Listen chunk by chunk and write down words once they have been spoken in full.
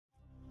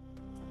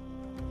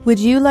Would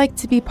you like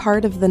to be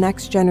part of the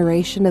next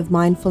generation of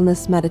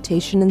mindfulness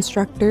meditation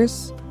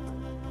instructors?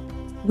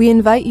 We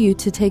invite you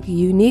to take a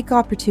unique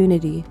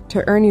opportunity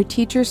to earn your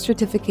teacher's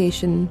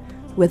certification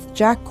with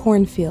Jack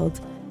Cornfield,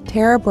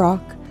 Tara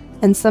Brock,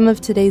 and some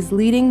of today's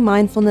leading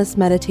mindfulness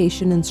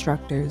meditation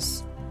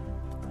instructors.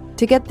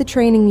 To get the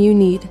training you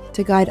need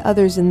to guide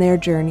others in their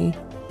journey,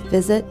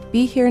 visit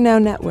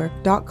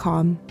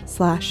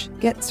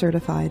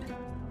BeHereNowNetwork.com/getcertified.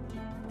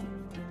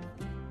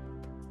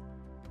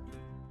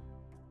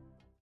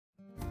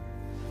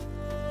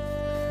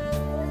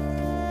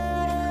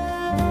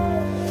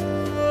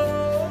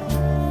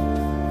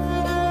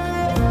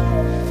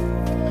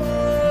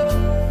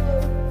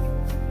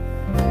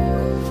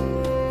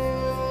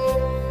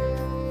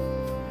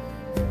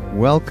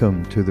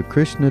 Welcome to the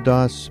Krishna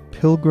Das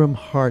Pilgrim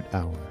Heart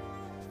Hour.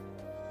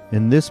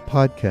 In this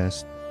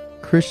podcast,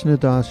 Krishna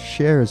Das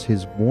shares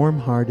his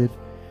warm-hearted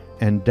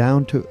and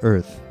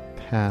down-to-earth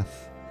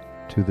path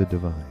to the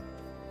divine.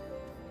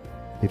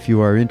 If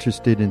you are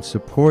interested in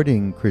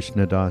supporting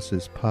Krishna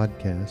Das's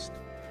podcast,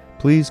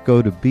 please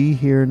go to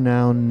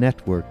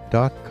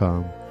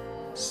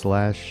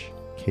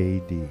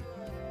BeHereNowNetwork.com/KD.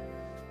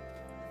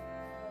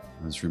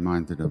 I was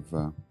reminded of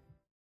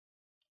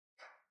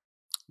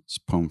this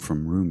poem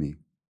from Rumi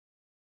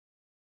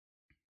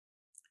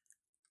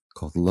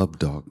called Love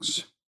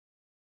Dogs.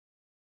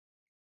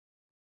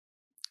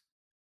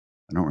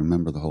 I don't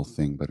remember the whole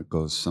thing, but it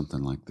goes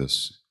something like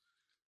this.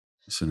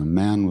 It said, a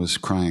man was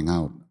crying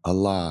out,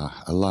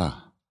 Allah,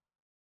 Allah.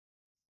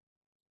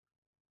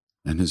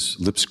 And his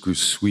lips grew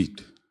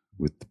sweet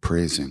with the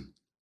praising.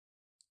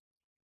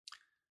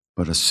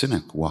 But a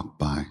cynic walked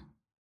by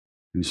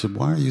and he said,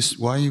 why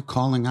are you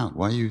calling out?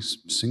 Why are you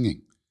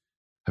singing?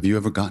 Have you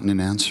ever gotten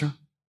an answer?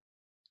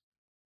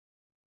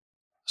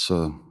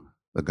 So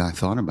the guy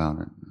thought about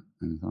it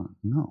and he thought,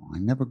 no, I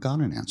never got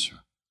an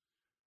answer.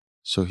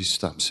 So he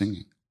stopped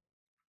singing.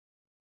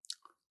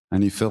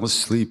 And he fell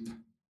asleep.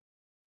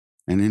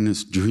 And in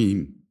his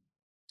dream,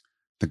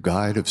 the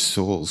guide of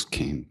souls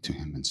came to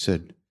him and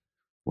said,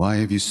 why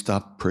have you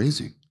stopped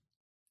praising?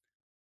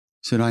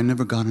 He said, I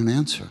never got an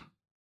answer.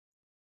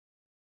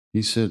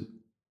 He said,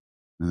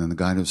 and then the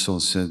guide of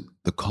souls said,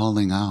 the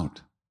calling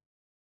out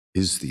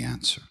is the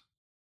answer.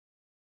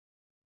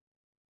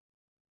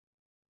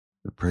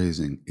 The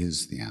praising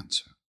is the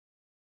answer.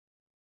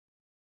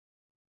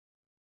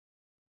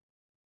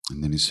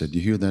 And then he said,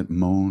 you hear that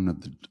moan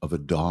of a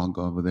dog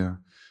over there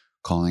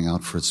calling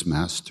out for its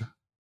master?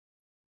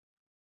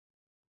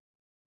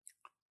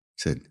 He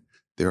said,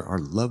 there are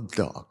love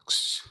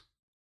dogs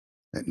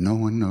that no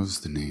one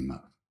knows the name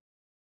of.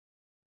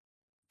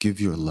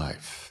 Give your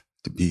life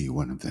to be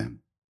one of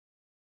them.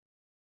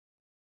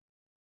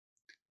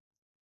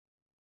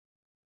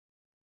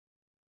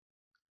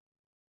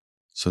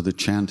 So the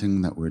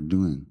chanting that we're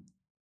doing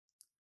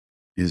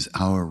is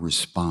our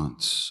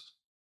response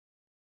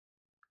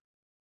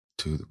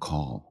to the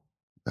call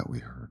that we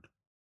heard.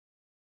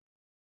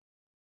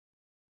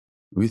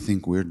 We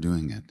think we're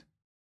doing it.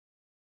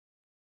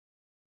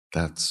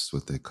 That's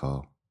what they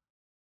call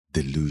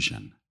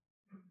delusion.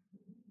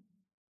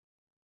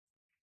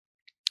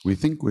 We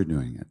think we're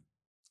doing it.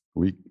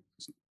 We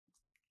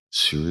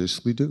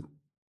seriously do.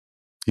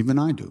 Even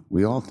I do.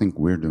 We all think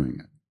we're doing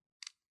it.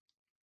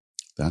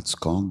 That's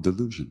called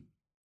delusion.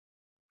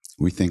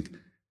 We think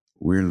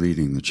we're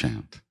leading the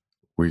chant.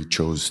 We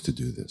chose to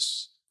do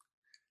this.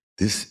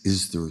 This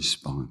is the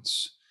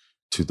response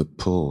to the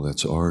pull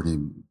that's already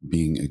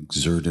being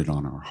exerted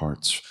on our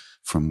hearts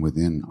from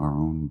within our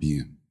own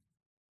being.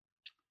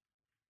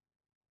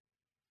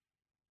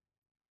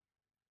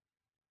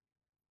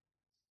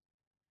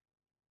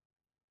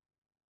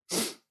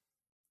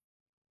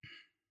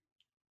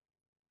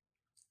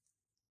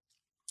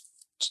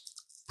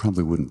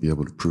 Probably wouldn't be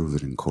able to prove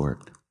it in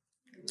court.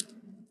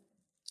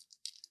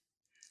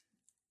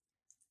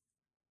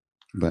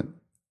 But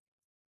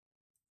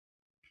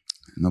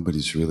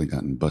nobody's really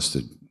gotten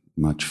busted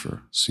much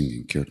for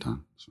singing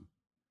kirtan. So.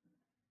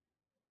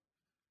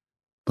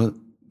 But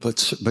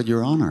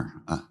Your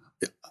Honor,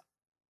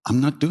 I'm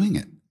not doing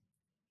it.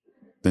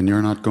 Then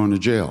you're not going to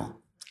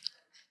jail.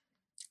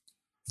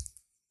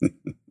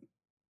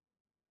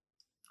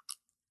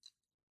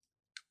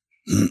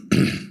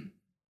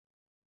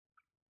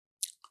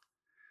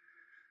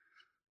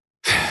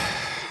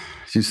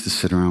 I used to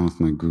sit around with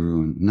my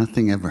guru and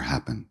nothing ever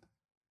happened.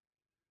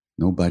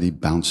 Nobody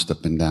bounced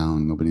up and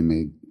down. Nobody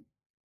made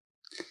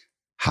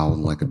howled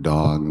like a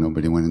dog.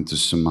 Nobody went into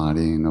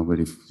samadhi.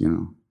 Nobody,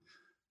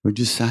 we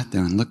just sat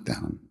there and looked at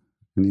him.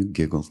 And he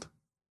giggled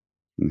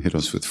and hit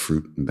us with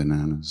fruit and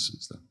bananas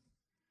and stuff.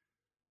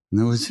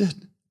 And that was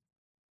it.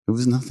 There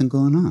was nothing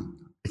going on,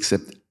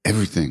 except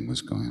everything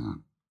was going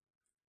on.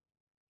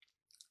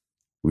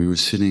 We were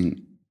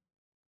sitting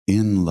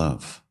in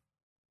love.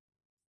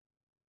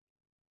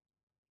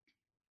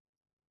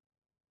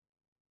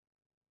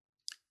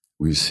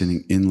 We were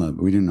sitting in love.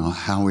 We didn't know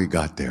how we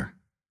got there.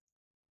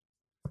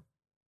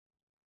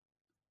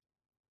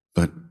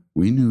 But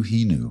we knew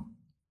he knew.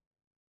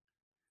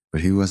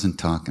 But he wasn't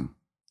talking.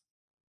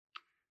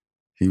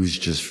 He was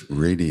just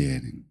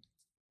radiating.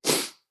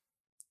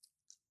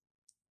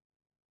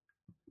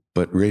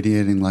 But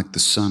radiating like the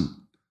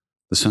sun.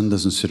 The sun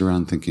doesn't sit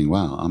around thinking,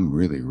 wow, I'm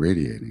really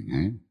radiating,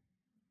 eh?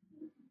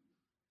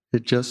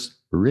 It just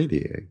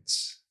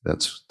radiates.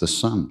 That's the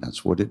sun.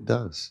 That's what it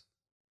does.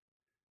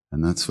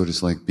 And that's what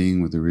it's like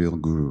being with a real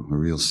guru, a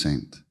real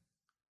saint.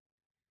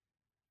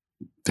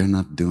 They're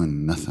not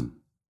doing nothing,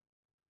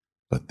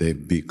 but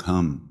they've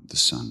become the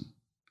sun.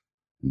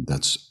 And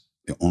that's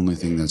the only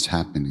thing that's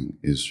happening,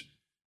 is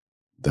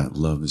that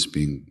love is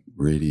being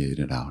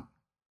radiated out.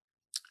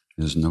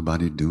 There's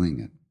nobody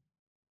doing it.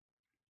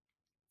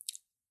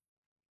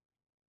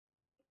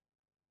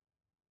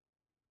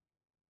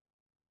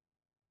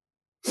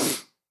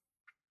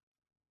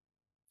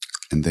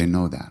 And they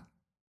know that.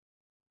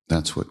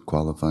 That's what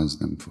qualifies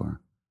them for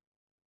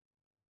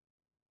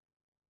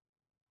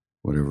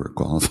whatever it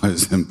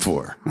qualifies them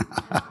for.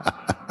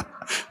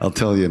 I'll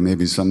tell you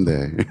maybe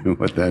someday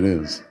what that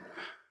is.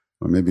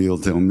 Or maybe you'll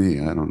tell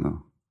me, I don't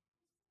know.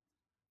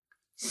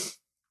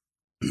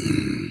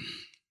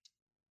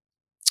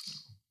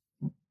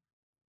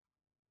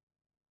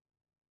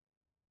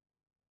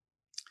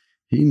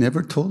 He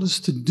never told us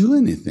to do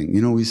anything.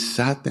 You know, we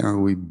sat there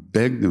and we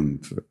begged him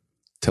for,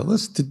 tell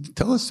us to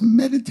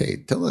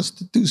meditate, tell us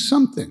to do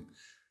something.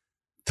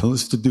 Tell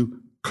us to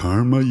do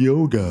karma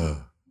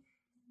yoga.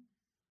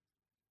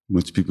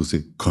 Most people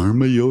say,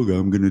 karma yoga,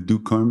 I'm going to do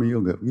karma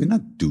yoga. You're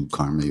not do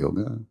karma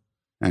yoga.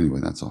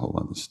 Anyway, that's a whole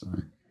other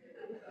story.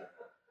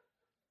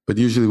 But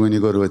usually when you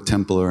go to a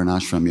temple or an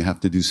ashram, you have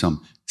to do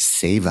some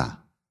seva.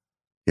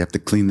 You have to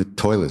clean the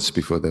toilets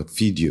before they'll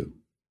feed you.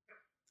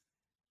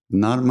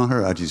 Not at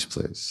Maharaji's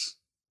place.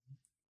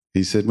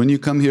 He said, when you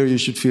come here, you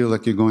should feel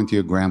like you're going to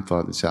your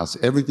grandfather's house.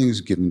 Everything is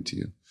given to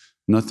you.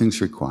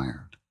 Nothing's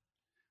required.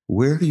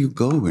 Where do you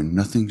go when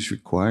nothing's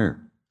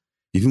required?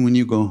 Even when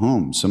you go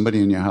home,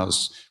 somebody in your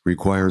house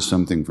requires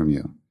something from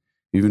you,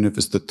 even if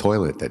it's the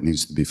toilet that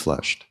needs to be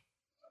flushed.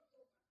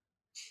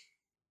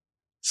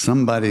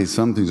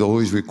 Something's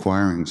always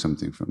requiring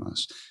something from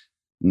us.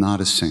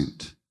 Not a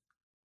saint.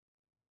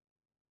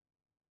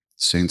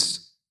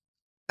 Saints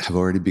have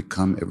already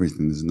become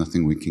everything. There's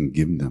nothing we can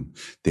give them.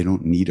 They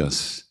don't need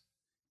us.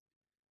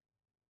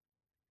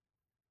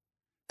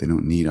 They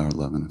don't need our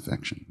love and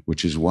affection,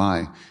 which is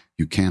why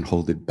you can't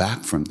hold it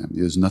back from them.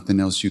 There's nothing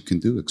else you can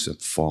do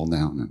except fall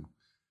down and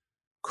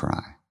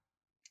cry,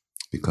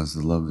 because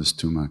the love is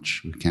too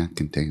much. We can't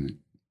contain it.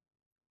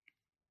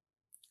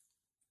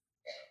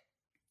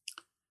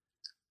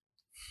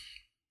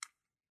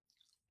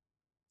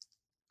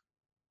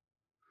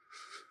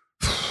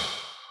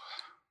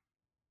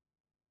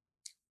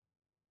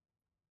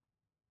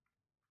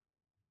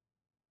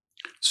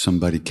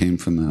 Somebody came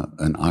from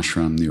an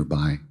ashram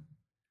nearby.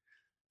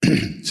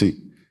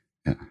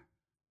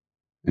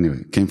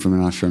 Anyway, came from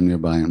an ashram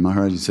nearby, and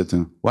Maharaji said to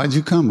him, why'd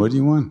you come? What do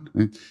you want?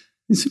 And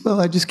he said,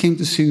 well, I just came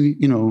to see,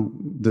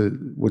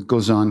 what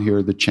goes on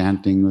here, the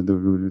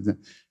chanting.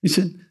 He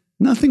said,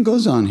 nothing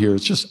goes on here.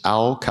 It's just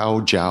owl,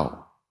 cow,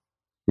 jow,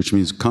 which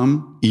means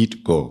come,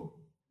 eat, go.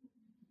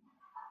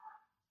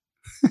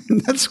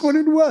 And that's what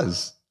it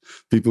was.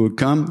 People would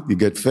come, you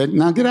get fed,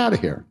 now get out of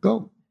here,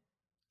 go.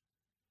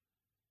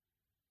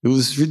 It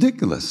was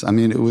ridiculous. I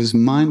mean, it was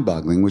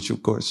mind-boggling, which,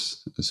 of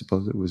course, I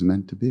suppose it was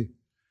meant to be.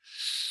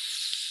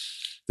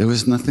 There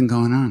was nothing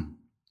going on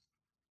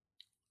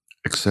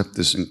except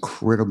this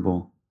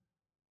incredible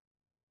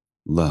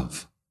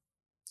love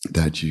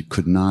that you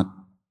could not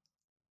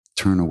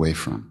turn away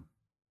from.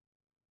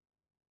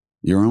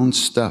 Your own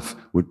stuff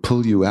would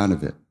pull you out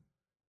of it.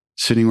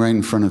 Sitting right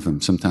in front of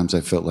him, sometimes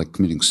I felt like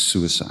committing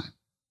suicide.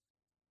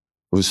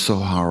 It was so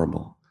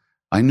horrible.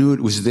 I knew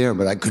it was there,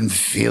 but I couldn't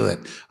feel it.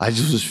 I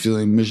just was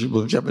feeling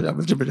miserable.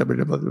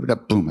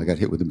 Boom, I got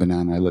hit with a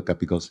banana. I look up,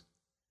 he goes,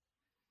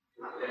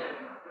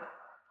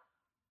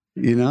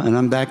 and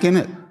I'm back in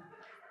it.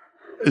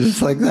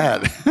 Just like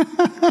that.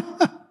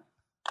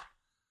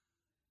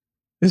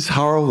 It's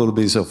horrible to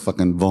be so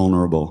fucking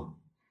vulnerable.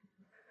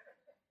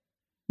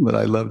 But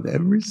I loved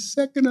every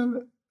second of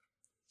it.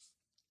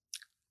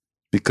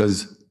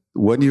 Because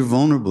what you're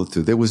vulnerable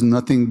to, there was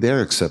nothing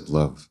there except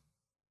love.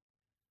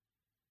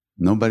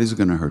 Nobody's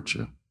going to hurt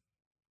you.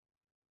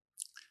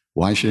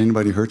 Why should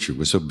anybody hurt you?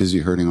 We're so busy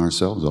hurting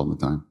ourselves all the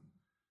time.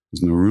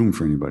 There's no room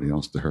for anybody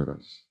else to hurt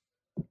us.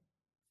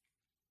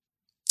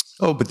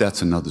 Oh, but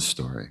that's another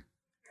story.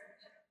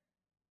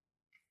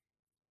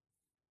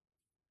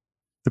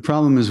 The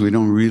problem is we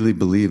don't really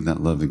believe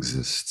that love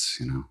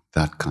exists,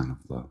 that kind of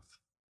love.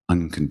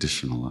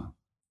 Unconditional love.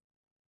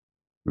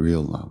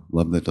 Real love.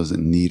 Love that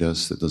doesn't need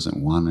us, that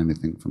doesn't want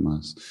anything from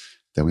us,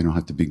 that we don't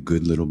have to be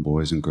good little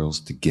boys and girls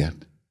to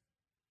get.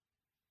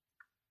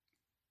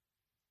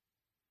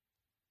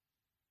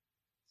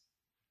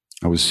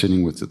 I was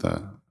sitting with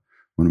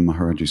one of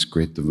Maharaji's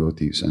great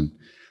devotees and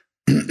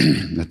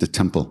at the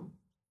temple.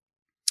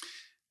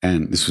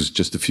 And this was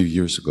just a few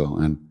years ago.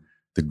 And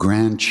the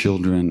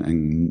grandchildren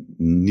and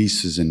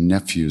nieces and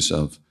nephews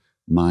of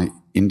my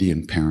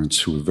Indian parents,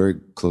 who were very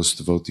close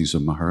devotees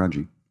of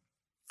Maharaji,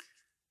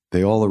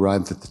 they all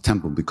arrived at the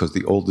temple because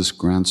the oldest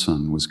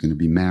grandson was going to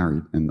be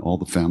married, and all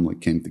the family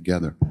came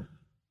together.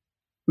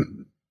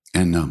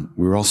 And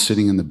we were all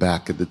sitting in the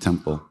back of the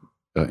temple,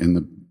 in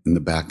the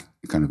back,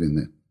 kind of in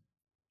the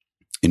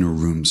inner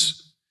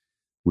rooms,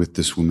 with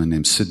this woman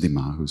named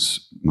Siddhima,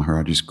 who's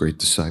Maharaji's great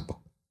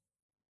disciple.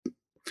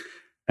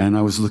 And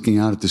I was looking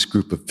out at this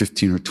group of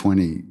 15 or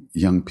 20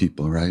 young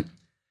people, right?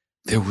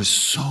 There was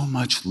so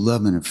much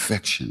love and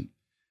affection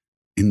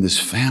in this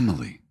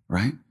family,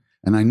 right?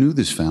 And I knew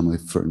this family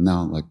for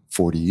now like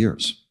 40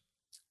 years.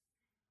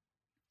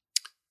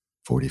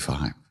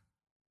 45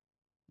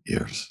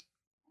 years.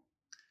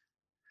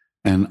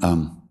 And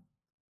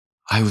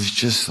I was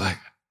just like,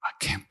 I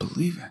can't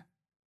believe it.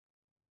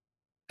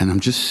 And I'm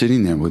just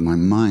sitting there with my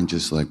mind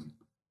just like,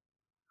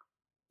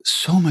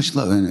 so much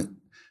love. And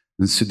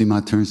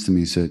Siddhima turns to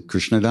me and said,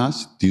 Krishna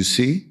Das, do you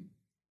see?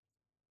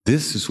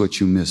 This is what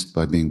you missed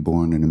by being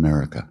born in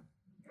America.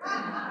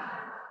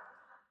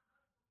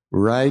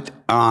 Right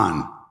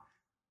on.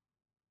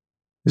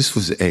 This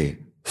was a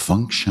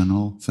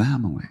functional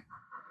family.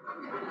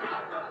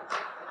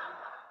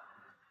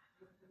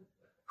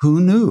 Who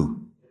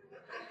knew?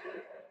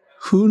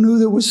 Who knew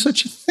there was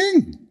such a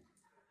thing?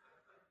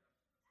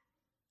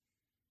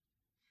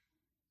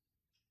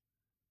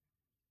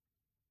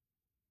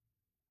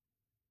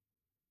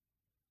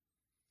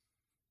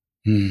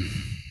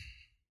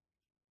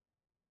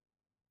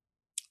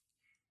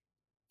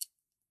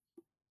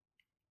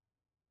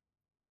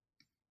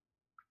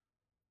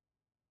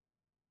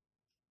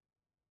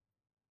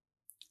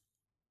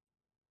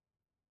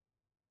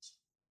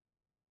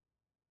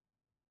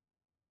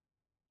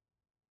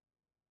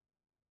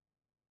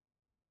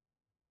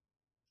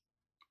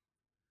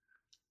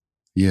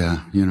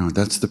 Yeah,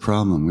 that's the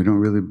problem. We don't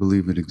really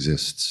believe it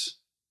exists.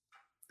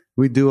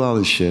 We do all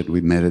the shit.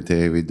 We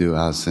meditate, we do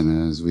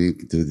asanas, we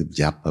do the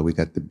japa, we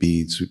got the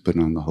beads, we put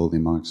on the holy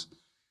marks.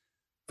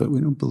 But we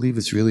don't believe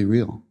it's really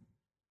real.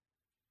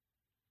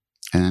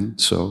 And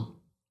so,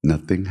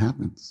 nothing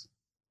happens.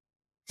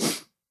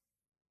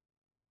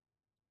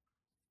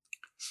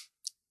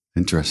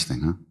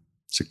 Interesting, huh?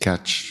 It's a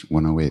catch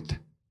 108.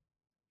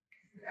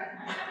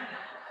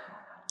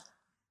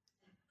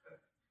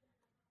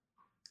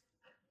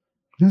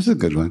 That's a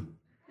good one.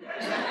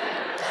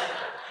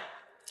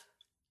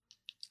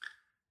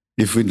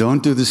 If we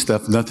don't do this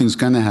stuff, nothing's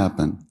going to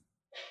happen.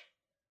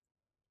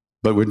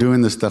 But we're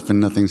doing this stuff and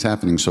nothing's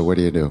happening, so what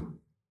do?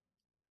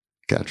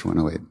 Catch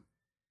 108.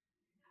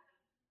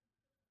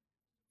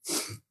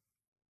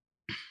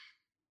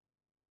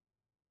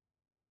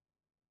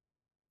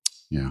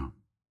 Yeah.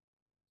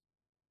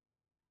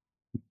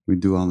 We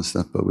do all this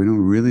stuff, but we don't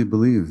really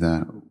believe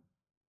that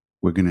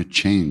we're going to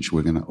change,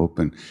 we're going to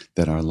open,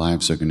 that our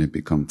lives are going to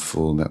become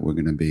full, that we're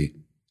going to be,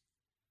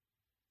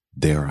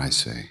 dare I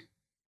say,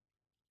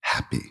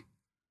 happy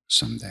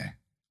someday.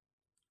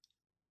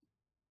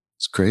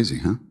 It's crazy,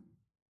 huh?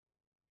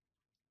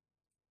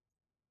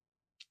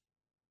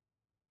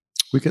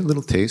 We get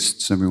little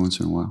tastes every once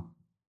in a while.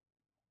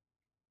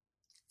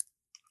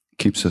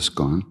 Keeps us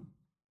going.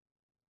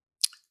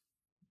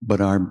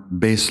 But our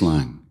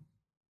baseline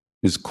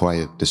is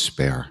quiet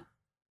despair.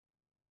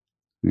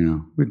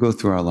 We go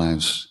through our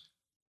lives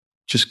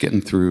just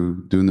getting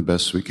through, doing the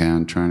best we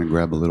can, trying to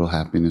grab a little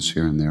happiness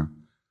here and there.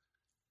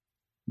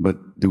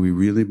 But do we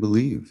really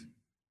believe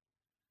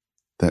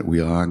that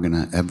we are going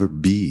to ever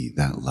be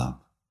that love?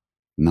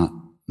 Not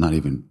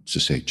even to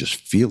say just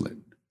feel it,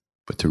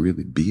 but to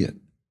really be it.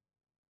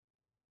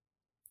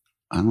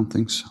 I don't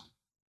think so.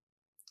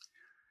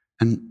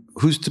 And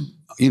who's to,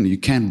 you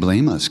can't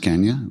blame us,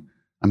 can you?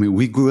 I mean,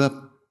 we grew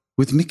up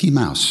with Mickey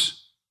Mouse.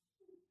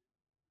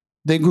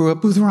 They grew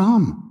up with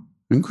Ram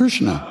and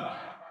Krishna.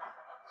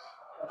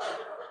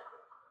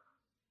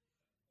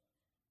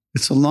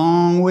 It's a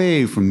long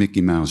way from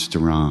Mickey Mouse to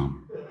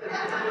Ram.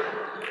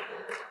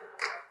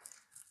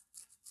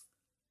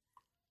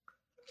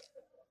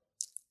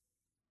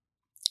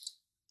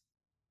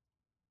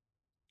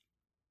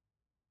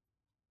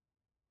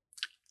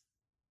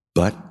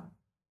 But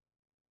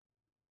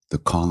the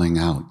calling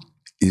out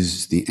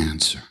is the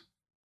answer.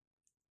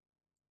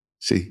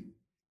 See,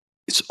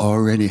 it's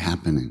already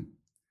happening.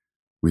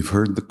 We've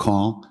heard the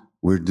call,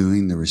 we're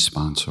doing the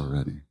response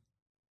already.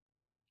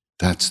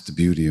 That's the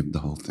beauty of the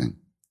whole thing.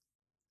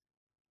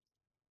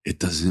 It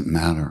doesn't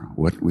matter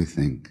what we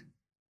think.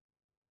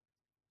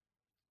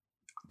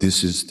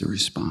 This is the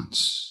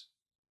response.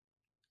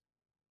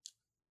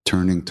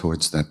 Turning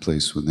towards that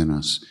place within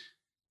us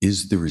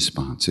is the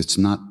response. It's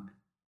not.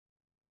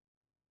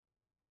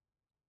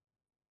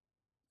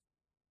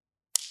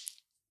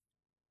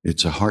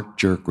 It's a heart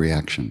jerk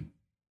reaction.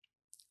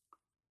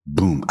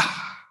 Boom.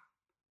 Ah.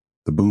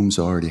 The boom's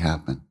already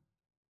happened.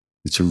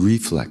 It's a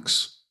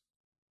reflex.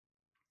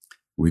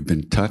 We've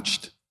been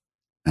touched,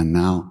 and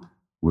now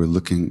we're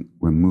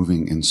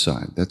moving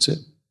inside. That's it.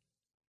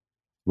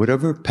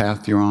 Whatever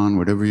path you're on,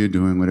 whatever you're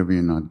doing, whatever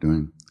you're not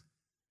doing,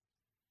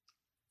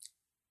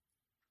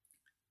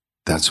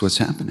 that's what's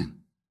happening.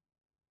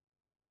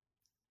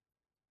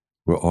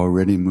 We're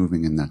already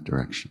moving in that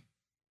direction.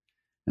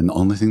 And the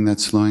only thing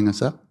that's slowing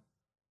us up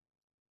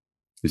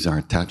is our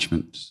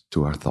attachment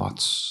to our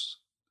thoughts,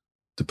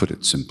 to put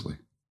it simply.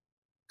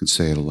 You can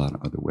say it a lot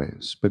of other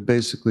ways. But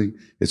basically,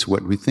 it's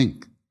what we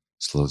think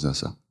slows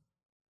us up,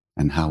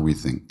 and how we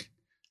think,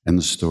 and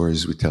the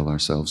stories we tell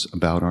ourselves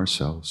about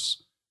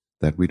ourselves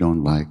that we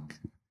don't like,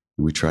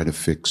 and we try to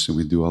fix, and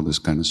we do all this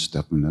kind of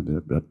stuff, and blah, blah,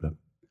 blah, blah.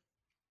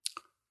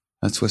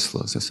 That's what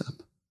slows us up.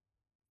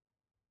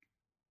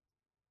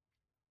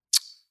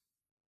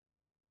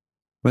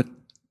 But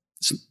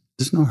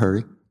there's no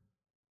hurry.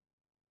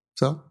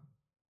 So,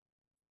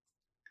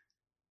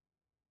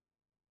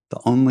 the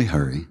only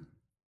hurry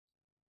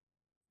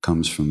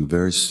comes from a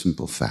very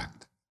simple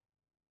fact.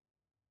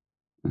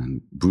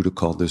 And Buddha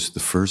called this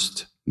the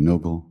first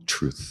noble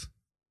truth.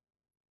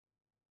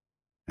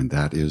 And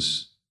that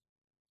is,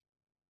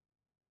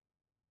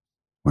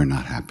 we're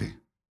not happy.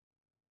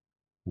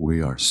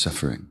 We are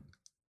suffering.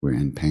 We're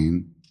in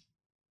pain.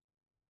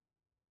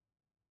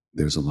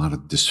 There's a lot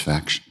of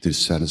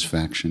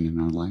dissatisfaction in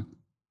our life.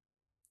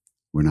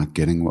 We're not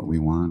getting what we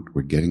want.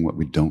 We're getting what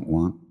we don't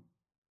want.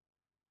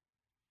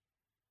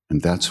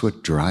 And that's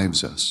what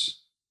drives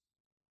us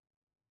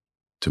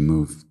to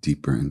move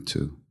deeper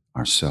into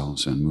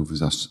ourselves and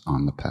moves us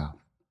on the path.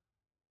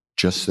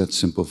 Just that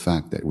simple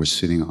fact that we're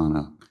sitting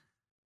on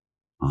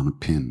a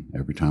pin.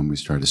 Every time we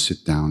start to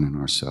sit down in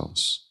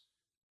ourselves,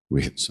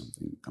 we hit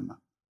something and come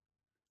up.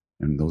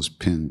 And those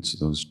pins,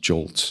 those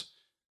jolts,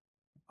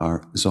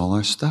 is all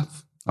our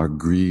stuff. Our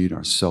greed,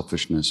 our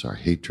selfishness, our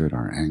hatred,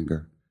 our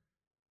anger,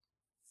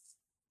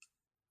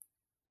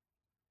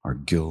 our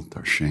guilt,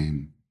 our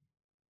shame.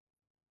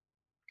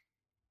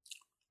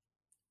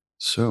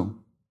 So,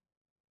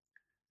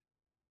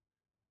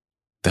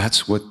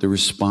 that's what the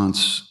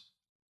response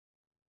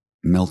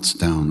melts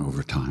down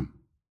over time.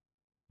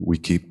 We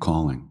keep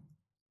calling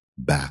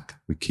back.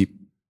 We keep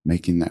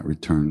making that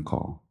return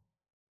call.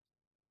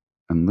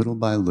 And little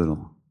by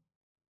little,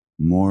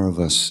 more of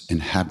us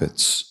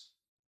inhabits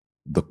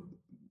the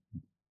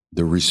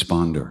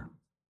responder,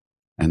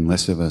 and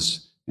less of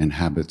us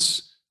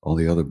inhabits all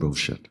the other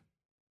bullshit.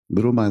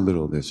 Little by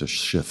little, there's a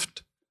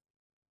shift.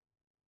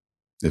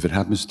 If it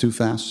happens too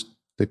fast,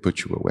 they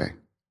put you away.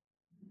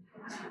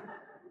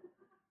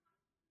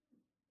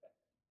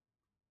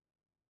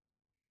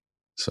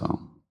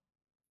 So,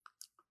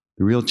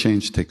 the real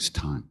change takes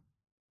time.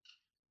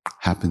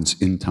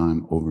 Happens in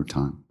time, over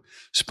time.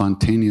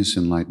 Spontaneous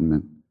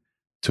enlightenment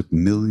took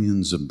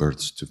millions of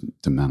births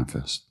to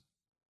manifest.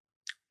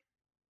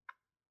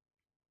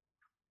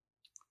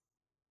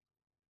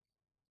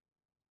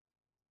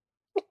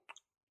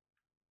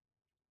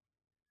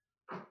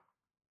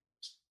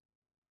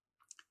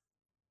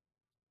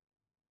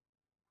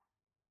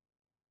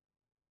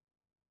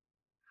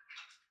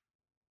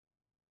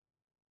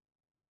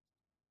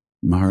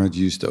 Maharaj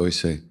used to always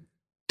say,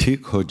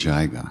 "Theek ho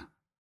jayega,"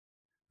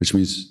 which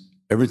means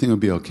everything will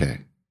be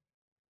okay.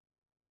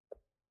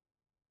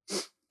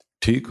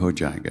 Theek ho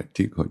jayega,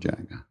 theek ho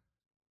jayega.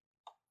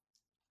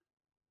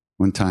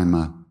 One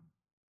time,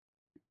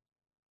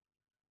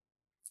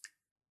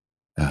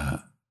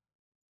 the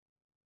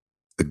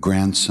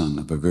grandson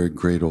of a very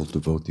great old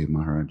devotee of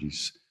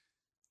Maharaj's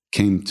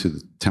came to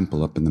the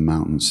temple up in the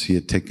mountains. He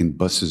had taken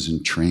buses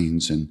and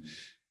trains and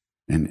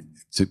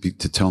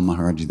to tell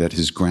Maharaji that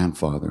his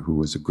grandfather, who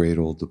was a great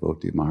old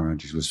devotee of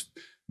Maharaj's, was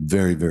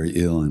very, very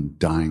ill and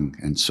dying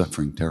and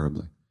suffering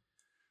terribly.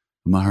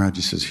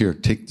 Maharaji says, "Here,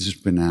 take this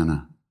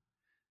banana,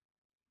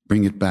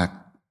 bring it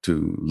back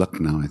to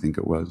Lucknow," I think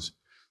it was,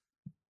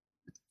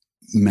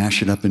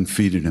 "mash it up and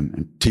feed it him,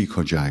 and theek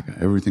ho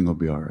jayega, everything will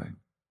be all right."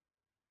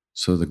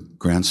 So the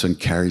grandson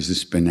carries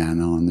this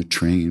banana on the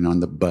train, on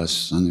the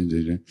bus,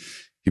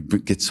 he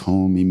gets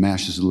home, he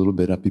mashes a little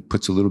bit up, he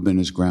puts a little bit in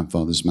his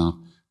grandfather's mouth.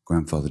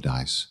 Grandfather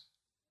dies.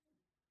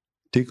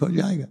 Theek ho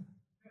jayega.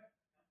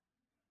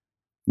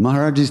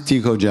 Maharaji's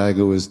theek ho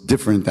jayega was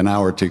different than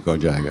our theek ho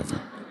jayega.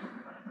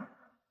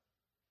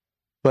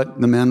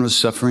 But the man was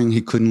suffering,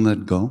 he couldn't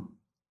let go.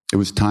 It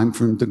was time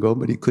for him to go,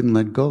 but he couldn't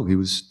let go. He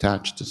was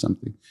attached to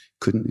something.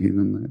 Couldn't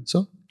even let it.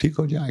 So, theek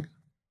ho jayega.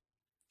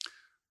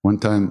 One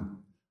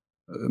time,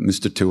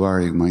 Mr.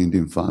 Tiwari, my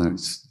Indian father,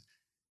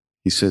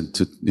 he said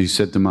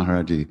to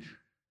Maharaji,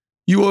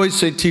 "You always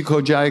say theek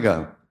ho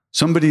jayega.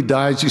 Somebody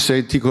dies, you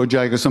say theek ho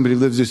jayega. Somebody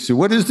lives, you say,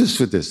 what is this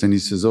with this?" And he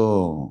says,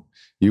 "Oh,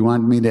 you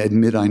want me to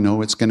admit I know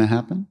what's going to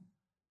happen?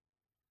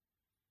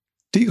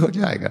 Theek ho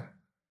jayega."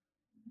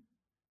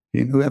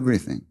 He knew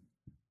everything.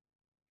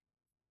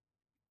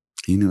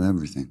 He knew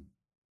everything.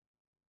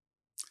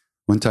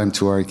 One time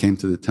Tiwari came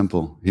to the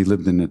temple. He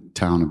lived in a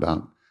town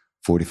about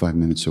 45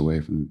 minutes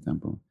away from the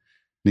temple.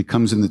 And he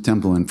comes in the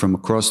temple, and from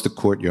across the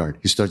courtyard,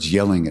 he starts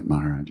yelling at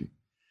Maharaji.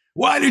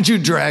 "Why did you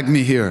drag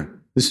me here?"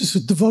 This is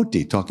a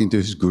devotee talking to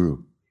his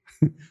guru.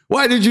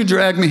 "Why did you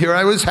drag me here?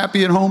 I was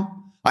happy at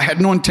home. I had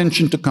no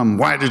intention to come.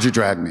 Why did you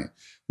drag me?"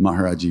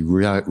 Maharaji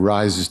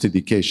rises to the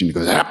occasion. He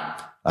goes,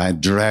 "I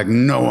drag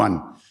no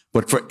one.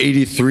 But for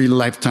 83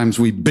 lifetimes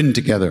we've been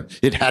together.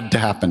 It had to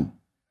happen."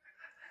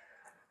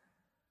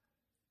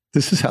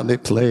 This is how they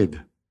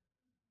played.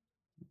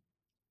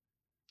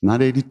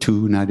 Not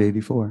 82, not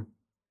 84.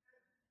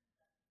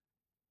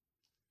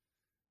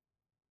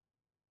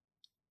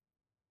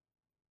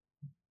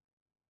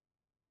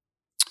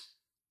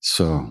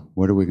 So,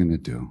 what are we going to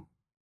do?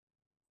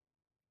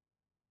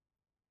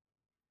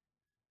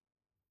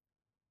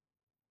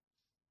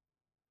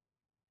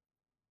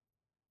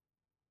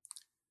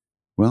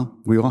 Well,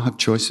 we all have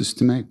choices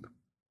to make.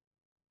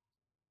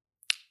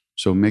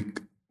 So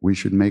we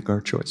should make our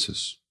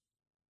choices.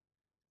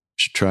 We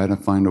should try to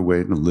find a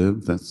way to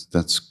live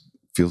that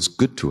feels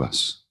good to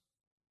us.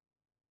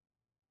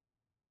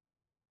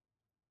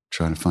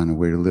 Try to find a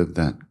way to live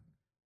that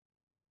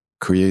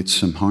creates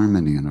some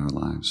harmony in our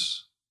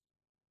lives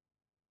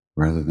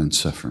rather than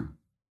suffering.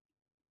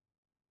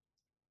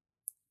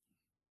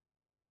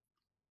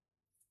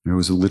 There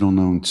was a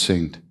little-known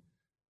saint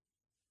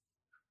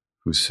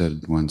who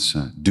said once,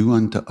 do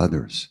unto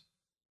others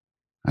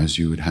as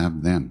you would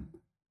have them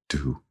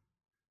do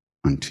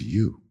unto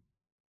you.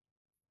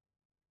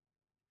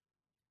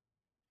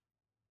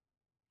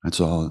 That's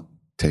all it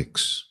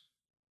takes.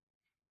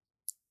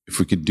 If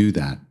we could do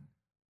that,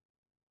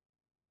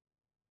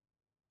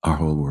 our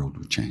whole world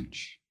would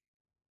change.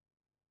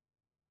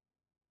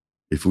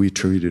 If we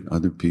treated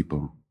other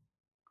people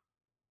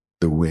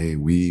the way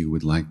we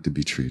would like to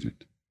be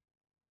treated,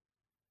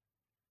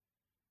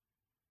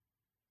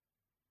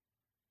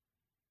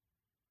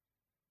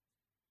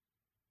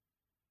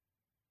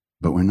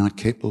 but we're not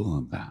capable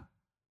of that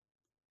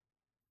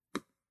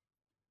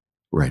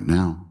right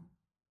now.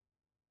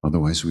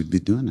 Otherwise, we'd be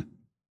doing it.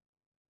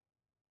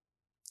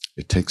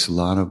 It takes a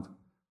lot of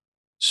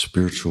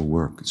spiritual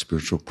work and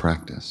spiritual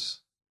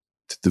practice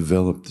to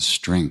develop the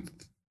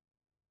strength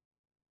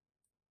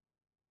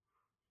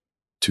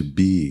to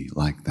be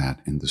like that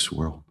in this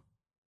world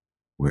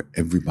where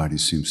everybody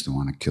seems to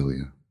want to kill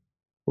you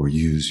or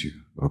use you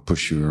or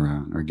push you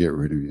around or get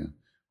rid of you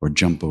or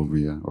jump over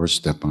you or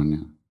step on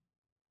you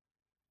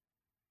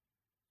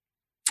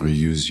or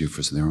use you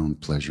for their own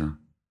pleasure.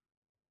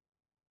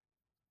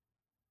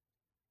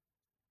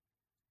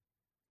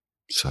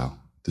 So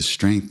the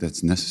strength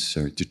that's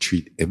necessary to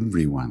treat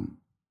everyone,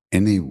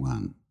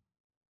 anyone,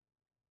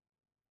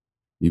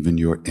 even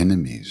your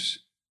enemies,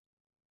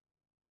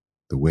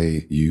 the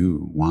way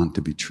you want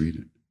to be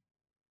treated,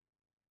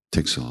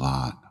 takes a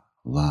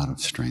lot of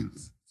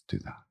strength to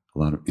do that, a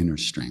lot of inner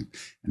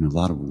strength and a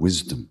lot of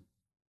wisdom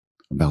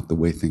about the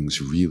way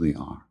things really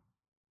are.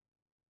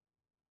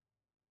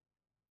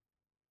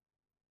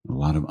 A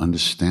lot of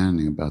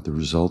understanding about the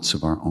results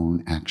of our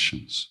own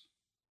actions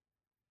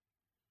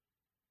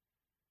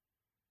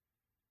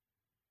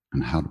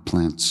and how to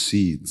plant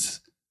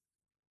seeds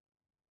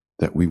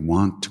that we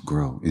want to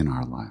grow in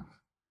our life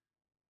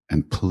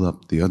and pull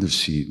up the other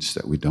seeds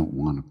that we don't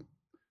want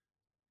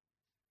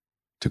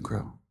to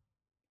grow.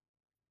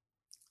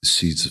 The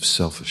seeds of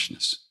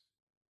selfishness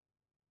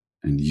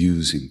and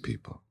using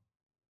people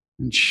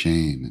and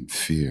shame and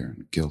fear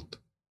and guilt.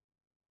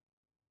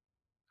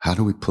 How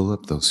do we pull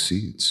up those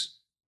seeds?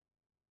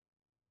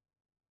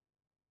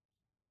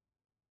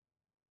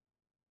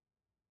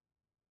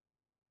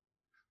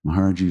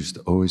 Maharaj used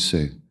to always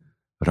say,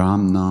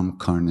 Ram Nam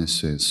Karne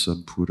Se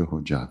Sab Pura Ho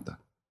Jata.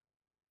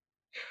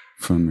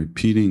 From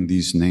repeating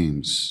these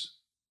names,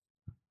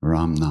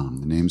 Ram Nam,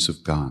 the names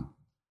of God,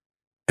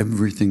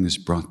 everything is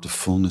brought to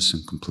fullness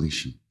and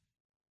completion.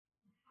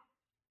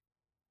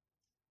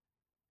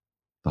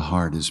 The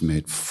heart is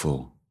made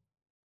full.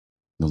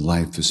 The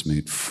life is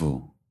made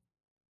full.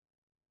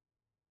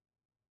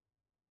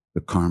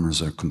 The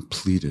karmas are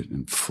completed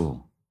and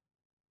full.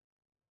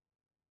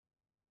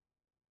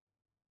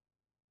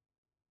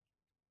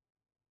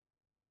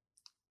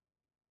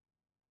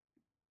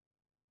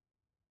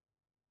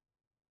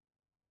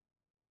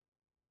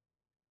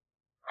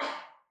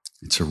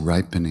 It's a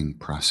ripening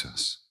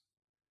process.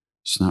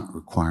 It's not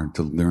required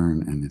to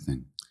learn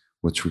anything.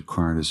 What's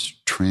required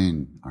is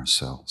train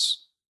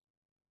ourselves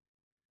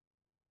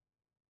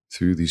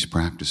through these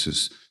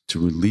practices to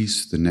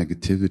release the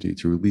negativity,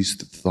 to release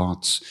the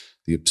thoughts,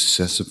 the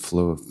obsessive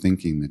flow of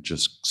thinking that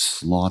just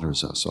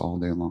slaughters us all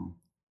day long.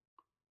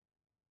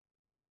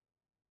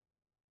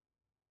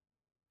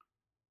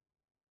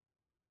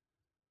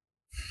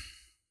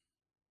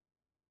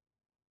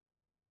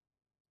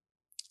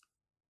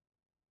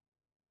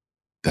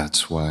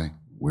 That's why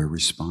we're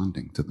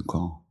responding to the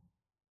call.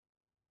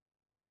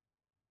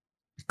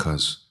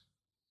 Because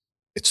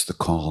it's the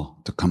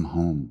call to come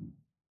home,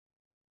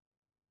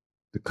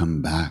 to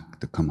come back,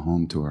 to come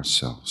home to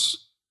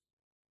ourselves.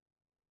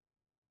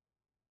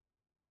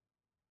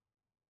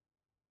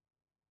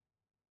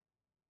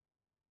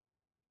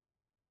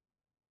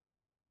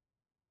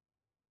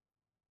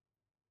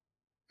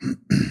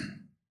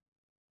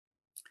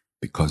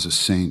 Because a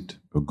saint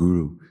or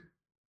guru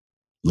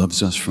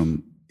loves us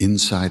from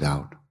inside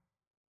out.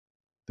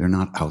 They're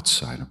not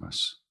outside of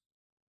us.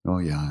 Oh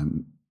yeah, I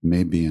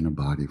may be in a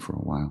body for a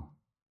while,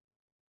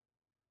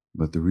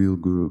 but the real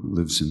guru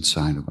lives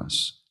inside of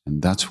us.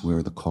 And that's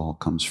where the call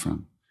comes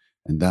from.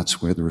 And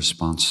that's where the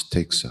response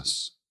takes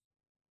us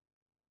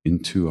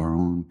into our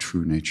own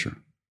true nature.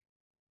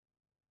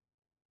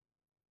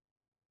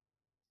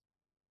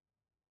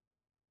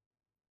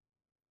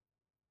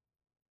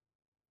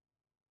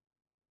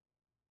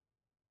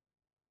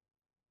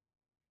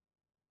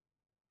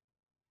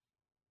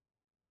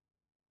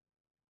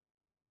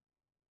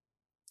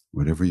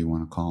 whatever you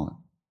want to call it.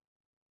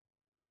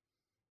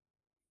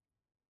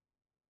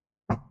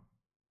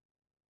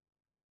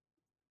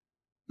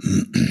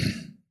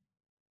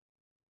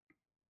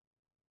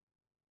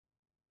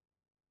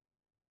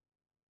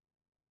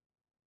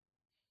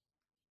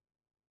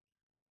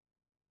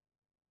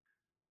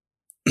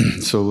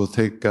 So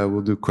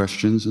we'll do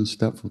questions and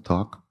stuff. We'll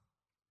talk.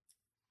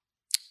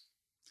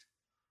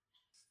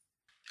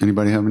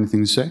 Anybody have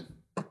anything to say?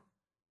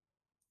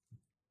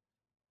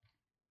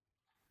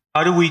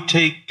 How do we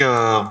take,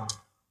 when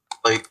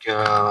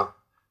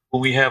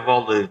we have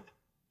all these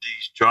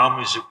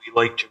dramas that we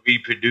like to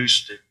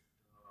reproduce, that,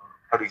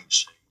 how do you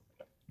say,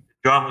 the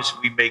dramas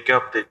we make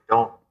up that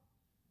don't,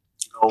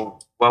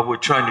 while we're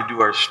trying to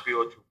do our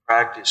spiritual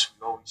practice,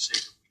 we always say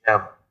that we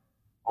have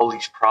all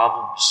these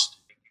problems.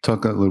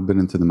 Talk a little bit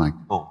into the mic.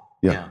 Oh,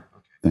 yeah. Okay.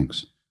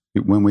 Thanks.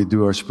 When we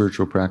do our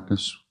spiritual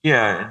practice?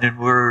 Yeah, and then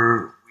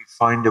we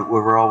find that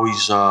we're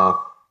always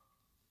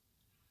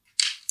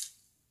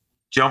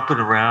jumping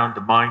around.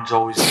 The mind's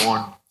always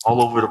going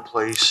all over the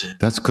place. And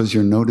that's because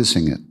you're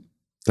noticing it.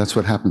 That's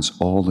what happens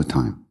all the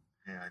time.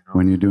 Yeah, I know.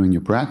 When you're doing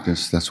your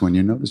practice, that's when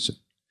you notice it.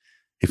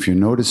 If you're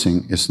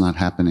noticing, it's not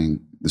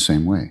happening the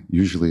same way.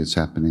 Usually it's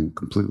happening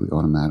completely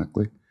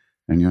automatically,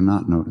 and you're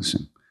not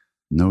noticing.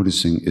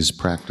 Noticing is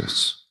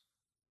practice.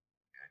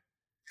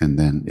 And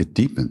then it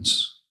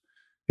deepens.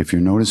 If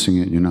you're noticing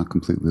it, you're not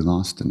completely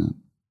lost in it.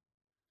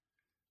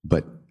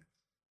 But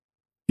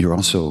you're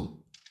also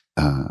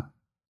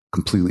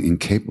completely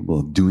incapable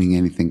of doing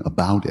anything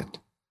about it.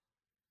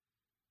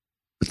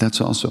 But that's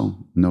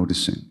also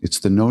noticing. It's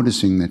the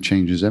noticing that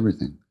changes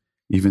everything,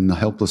 even the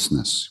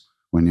helplessness,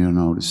 when you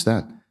notice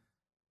that.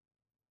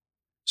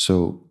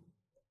 So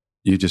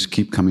you just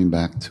keep coming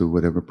back to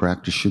whatever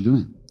practice you're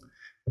doing.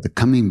 The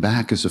coming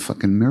back is a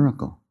fucking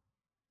miracle.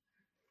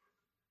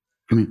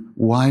 I mean,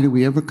 why do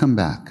we ever come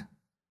back?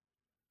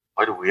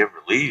 Why do we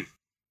ever leave?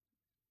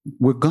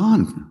 We're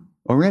gone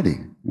already.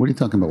 What are you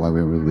talking about, why we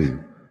ever leave?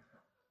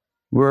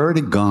 We're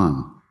already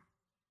gone.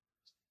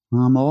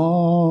 I'm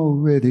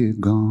already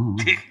gone.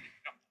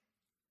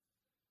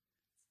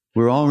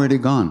 We're already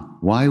gone.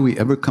 Why we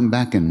ever come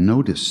back and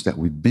notice that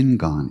we've been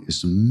gone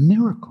is a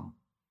miracle.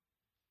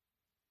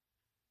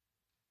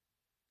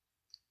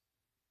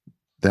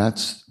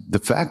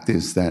 The fact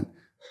is that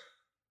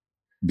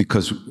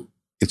because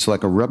it's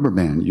like a rubber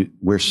band,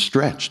 we're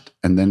stretched,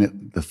 and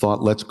then the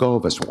thought lets go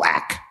of us,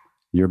 whack,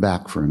 you're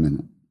back for a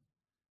minute.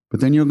 But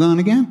then you're gone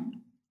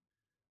again.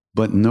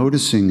 But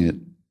noticing it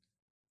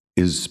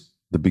is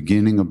the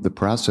beginning of the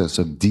process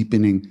of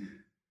deepening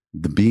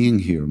the being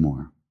here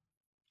more.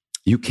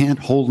 You can't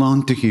hold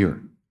on to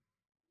here.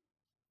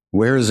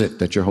 Where is it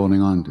that you're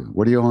holding on to?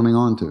 What are you holding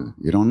on to?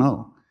 You don't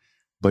know.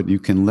 But you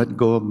can let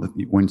go of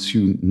it. Once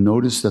you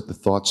notice that the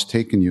thought's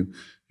taken you,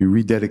 you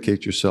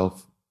rededicate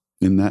yourself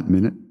in that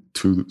minute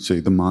to, say,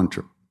 the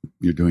mantra.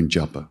 You're doing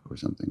japa or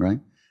something, right?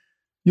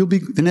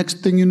 The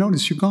next thing you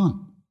notice, you're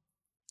gone.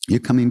 You're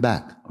coming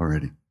back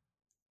already.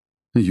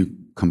 You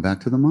come back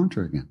to the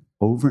mantra again,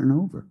 over and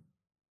over.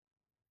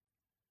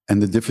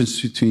 And the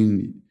difference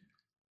between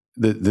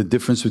the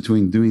difference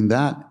between doing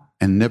that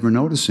and never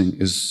noticing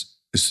is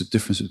the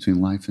difference between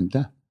life and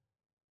death.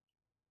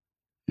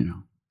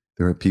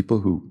 There are people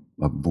who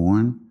are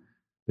born,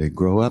 they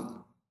grow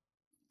up,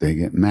 they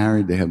get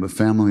married, they have a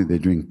family, they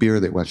drink beer,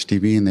 they watch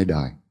TV, and they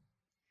die.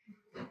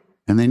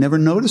 And they never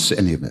notice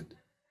any of it.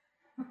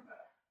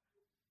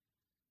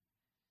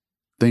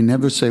 They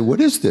never say,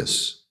 what is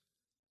this?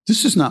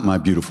 This is not my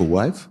beautiful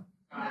wife.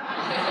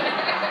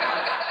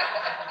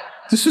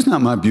 This is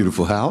not my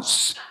beautiful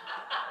house.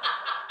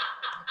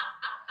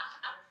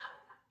 Then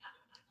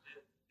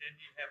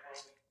you have all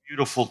these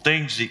beautiful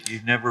things that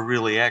you never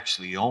really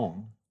actually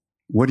own.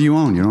 What do you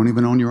own? You don't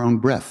even own your own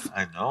breath.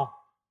 I know.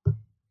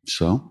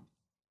 So,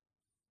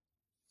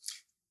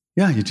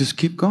 yeah, you just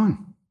keep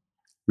going.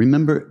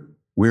 Remember,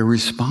 we're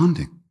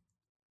responding.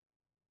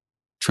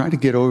 Try to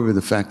get over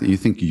the fact that you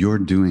think you're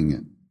doing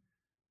it.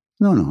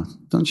 No,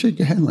 don't shake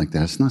your head like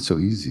that. It's not so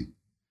easy.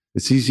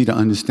 It's easy to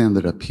understand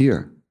that up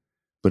here,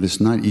 but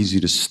it's not easy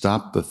to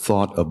stop the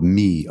thought of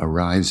me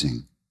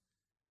arising.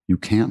 You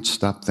can't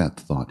stop that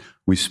thought.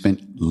 We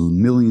spent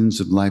millions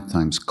of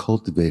lifetimes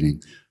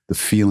cultivating the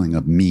feeling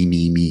of me,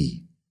 me,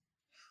 me.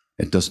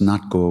 It does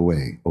not go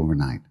away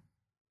overnight.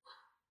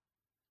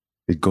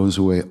 It goes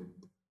away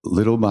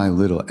little by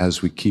little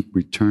as we keep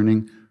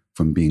returning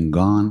from being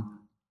gone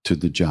to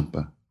the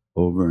japa,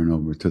 over and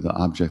over, to the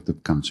object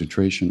of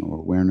concentration or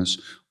awareness,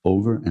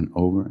 over and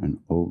over and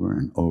over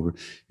and over.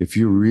 If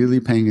you're really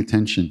paying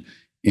attention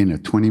in a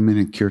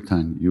 20-minute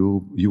kirtan,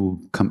 you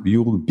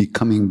will be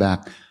coming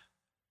back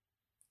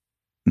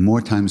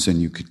more times than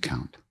you could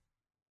count.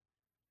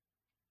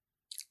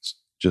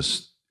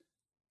 Just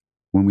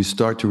when we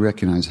start to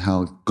recognize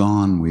how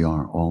gone we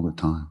are all the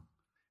time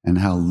and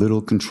how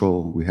little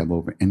control we have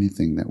over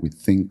anything that we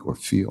think or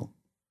feel,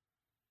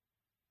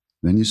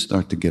 then you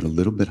start to get a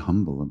little bit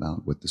humble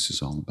about what this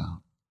is all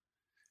about.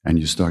 And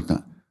you start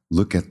to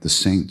look at the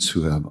saints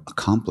who have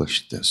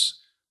accomplished this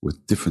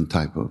with different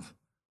type of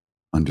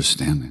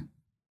understanding.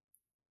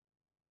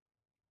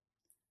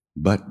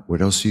 But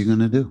what else are you going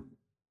to do?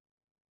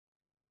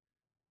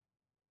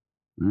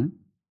 Right?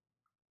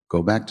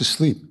 Go back to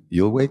sleep.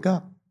 You'll wake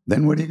up.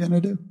 Then what are you going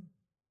to do?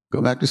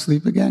 Go back to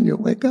sleep again.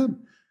 You'll wake up.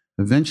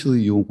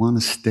 Eventually, you'll want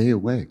to stay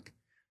awake,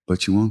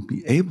 but you won't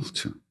be able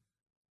to.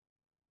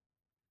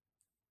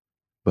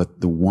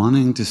 But the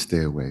wanting to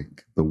stay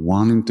awake, the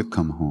wanting to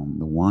come home,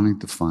 the wanting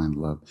to find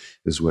love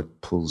is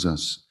what pulls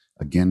us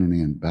again and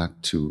again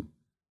back to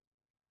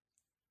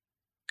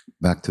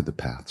the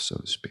path, so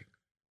to speak.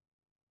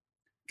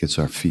 Gets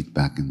our feet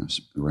back in the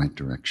right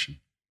direction.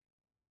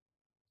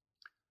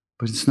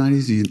 But it's not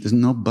easy. There's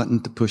no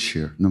button to push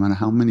here. No matter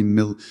how many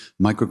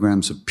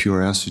micrograms of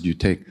pure acid you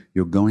take,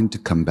 you're going to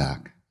come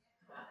back.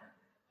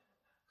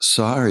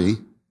 Sorry.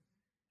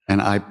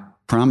 And I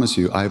promise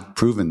you, I've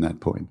proven that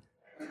point.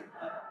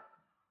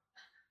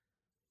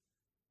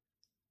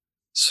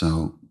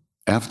 So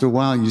after a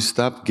while, you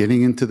stop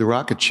getting into the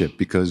rocket ship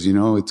because you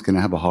know it's going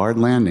to have a hard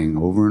landing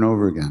over and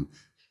over again.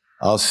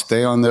 I'll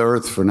stay on the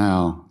earth for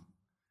now.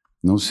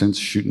 No sense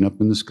shooting up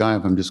in the sky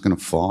if I'm just going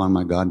to fall on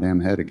my goddamn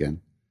head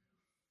again.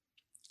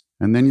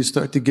 And then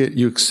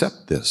you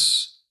accept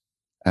this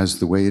as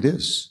the way it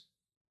is.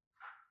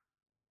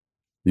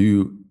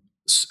 You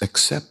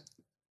accept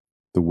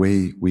the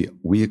way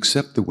we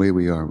accept the way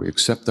we are. We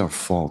accept our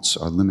faults,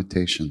 our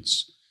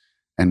limitations.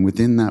 And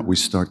within that, we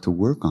start to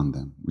work on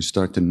them. We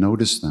start to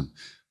notice them.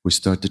 We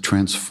start to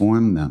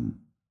transform them.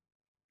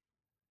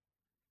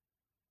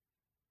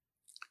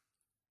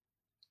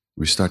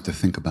 We start to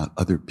think about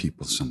other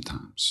people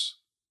sometimes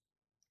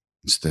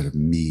instead of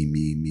me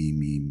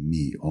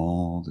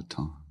all the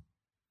time.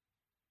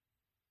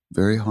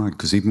 Very hard,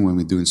 because even when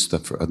we're doing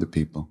stuff for other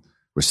people,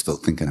 we're still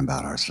thinking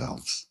about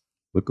ourselves.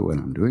 Look at what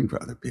I'm doing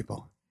for other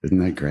people. Isn't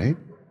that great?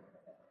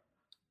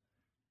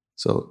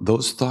 So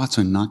those thoughts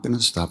are not going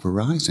to stop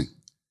arising.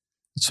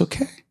 It's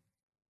okay.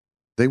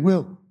 They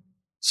will.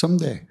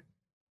 Someday.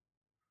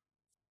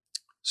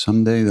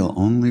 Someday they'll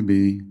only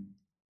be,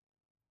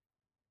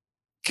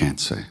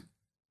 can't say.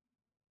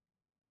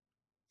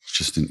 It's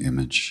just an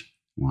image.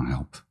 Won't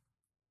help.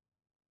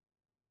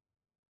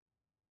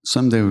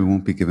 Someday we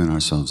won't be giving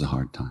ourselves a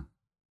hard time.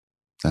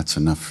 That's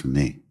enough for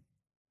me.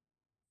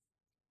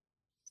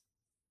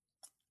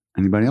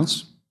 Anybody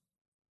else?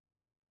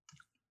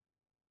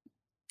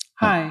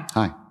 Hi.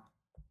 Hi.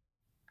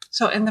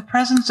 So in the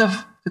presence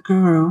of the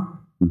guru,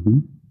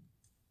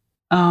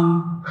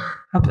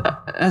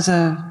 as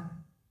a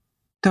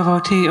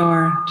devotee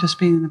or just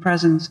being in the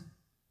presence,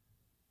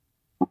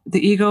 is the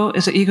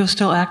ego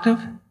still active?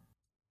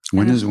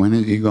 When is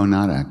ego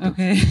not active?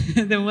 Okay,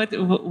 then what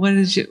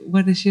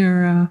is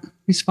your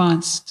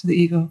response to the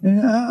ego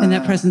in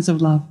that presence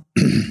of love?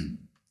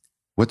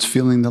 What's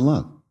feeling the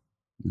love?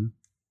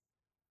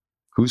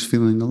 Who's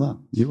feeling the love?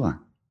 You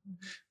are.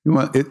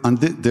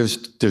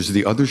 There's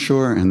the other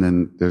shore, and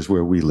then there's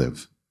where we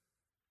live.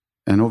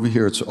 And over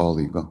here, it's all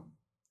ego.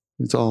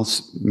 It's all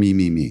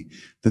me.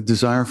 The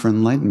desire for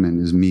enlightenment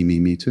is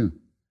me too.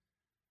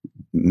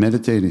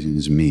 Meditation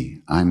is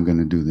me. I'm going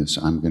to do this.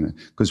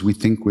 Because we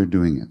think we're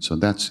doing it. So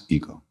that's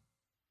ego.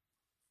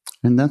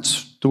 And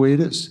that's the way it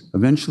is.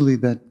 Eventually,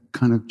 that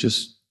kind of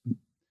just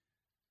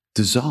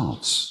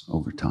dissolves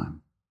over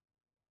time.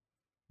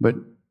 But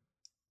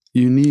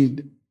you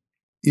need,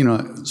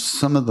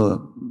 some of the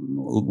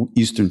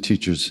Eastern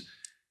teachers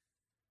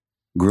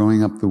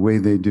growing up the way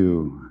they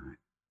do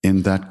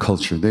in that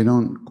culture, they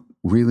don't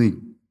really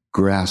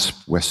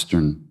grasp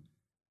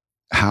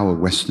how a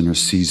Westerner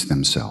sees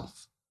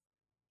themselves.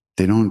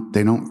 They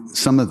don't,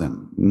 some of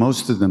them,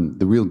 most of them,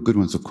 the real good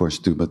ones, of course,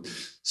 do, but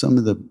some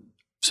of them,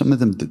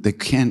 they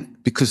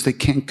can't, because they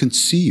can't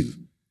conceive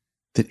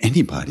that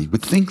anybody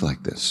would think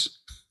like this.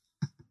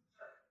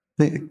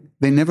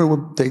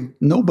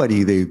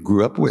 Nobody they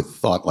grew up with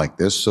thought like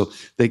this, so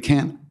they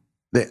can't,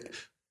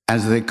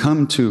 as they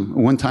come to,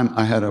 one time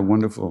I had a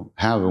wonderful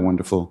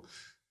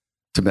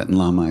Tibetan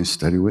Lama I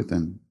study with,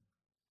 and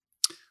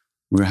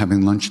we were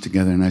having lunch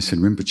together, and I said,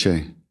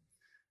 Rinpoche,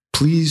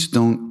 please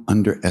don't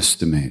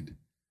underestimate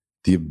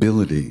the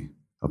ability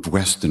of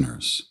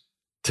Westerners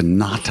to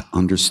not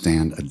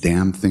understand a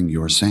damn thing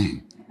you're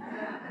saying.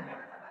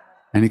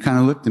 And he kind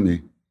of looked at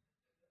me.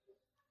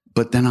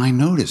 But then I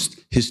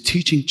noticed his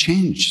teaching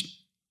changed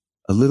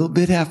a little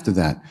bit after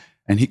that.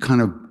 And he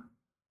kind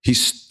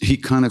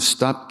of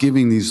stopped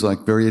giving these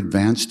like very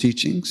advanced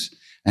teachings,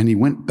 and he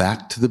went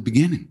back to the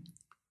beginning.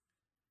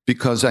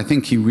 Because I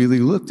think he really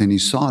looked and he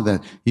saw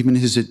that even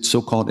his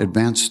so-called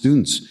advanced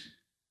students,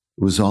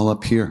 it was all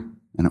up here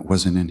and it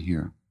wasn't in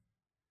here.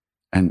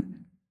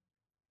 And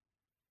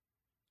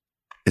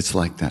it's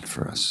like that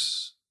for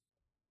us.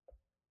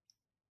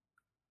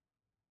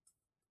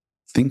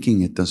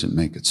 Thinking it doesn't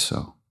make it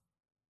so.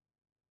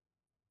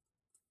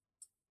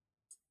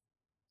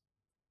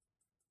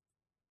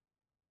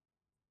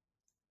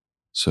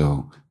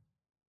 So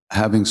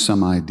having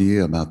some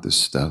idea about this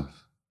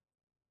stuff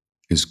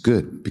is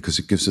good because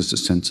it gives us a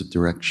sense of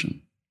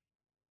direction.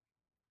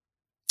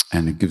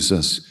 And it gives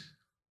us,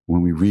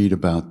 when we read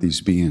about these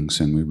beings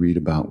and we read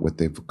about what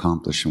they've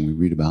accomplished and we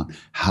read about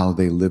how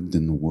they lived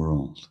in the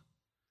world,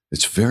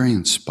 It's very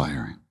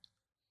inspiring.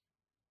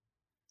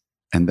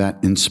 And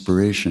that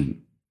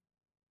inspiration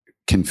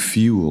can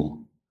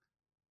fuel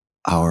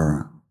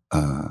our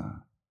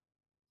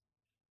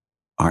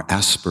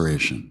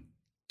aspiration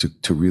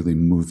to really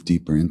move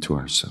deeper into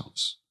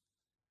ourselves.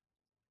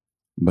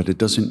 But it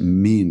doesn't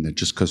mean that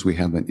just because we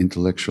have an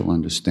intellectual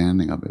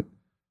understanding of it,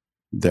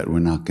 that we're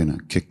not going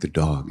to kick the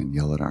dog and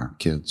yell at our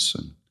kids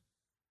and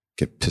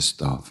get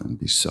pissed off and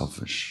be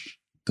selfish.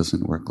 It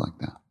doesn't work like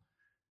that.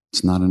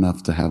 It's not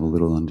enough to have a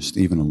little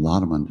understanding, even a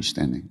lot of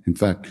understanding. In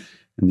fact,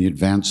 in the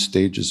advanced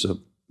stages of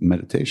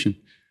meditation,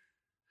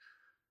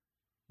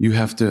 you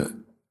have to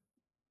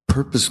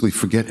purposely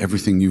forget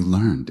everything you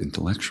learned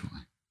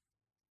intellectually.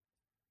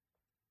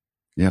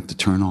 You have to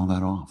turn all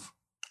that off.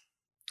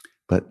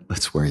 But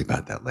let's worry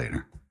about that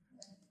later.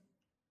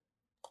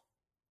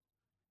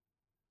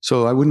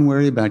 So I wouldn't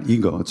worry about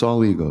ego. It's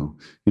all ego.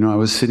 You know, I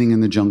was sitting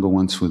in the jungle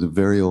once with a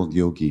very old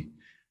yogi.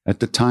 At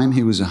the time,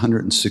 he was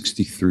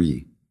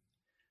 163.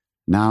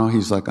 Now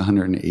he's like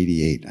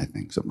 188, I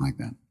think, something like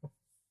that.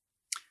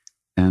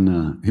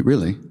 And he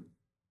really,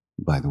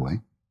 by the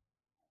way,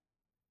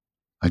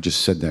 I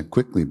just said that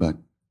quickly, but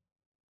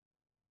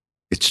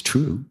it's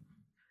true.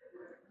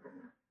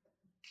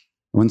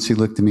 Once he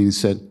looked at me and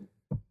said,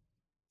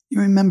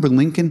 "You remember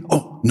Lincoln?"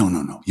 "Oh,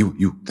 no.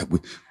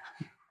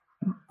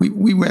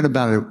 We read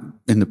about it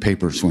in the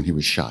papers when he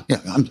was shot." "Yeah,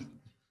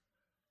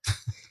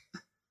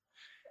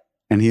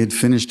 And he had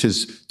finished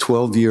his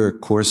 12-year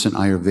course in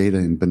Ayurveda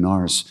in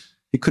Benares.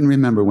 He couldn't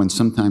remember when,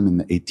 sometime in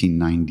the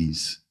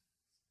 1890s.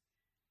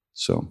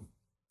 So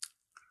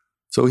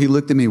he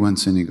looked at me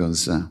once and he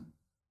goes,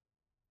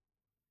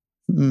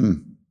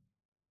 "You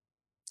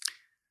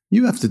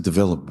have to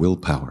develop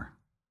willpower."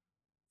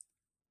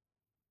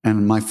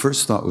 And my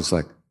first thought was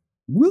like,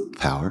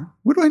 willpower?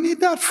 What do I need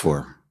that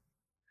for?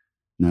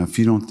 Now, if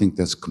you don't think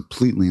that's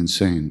completely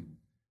insane,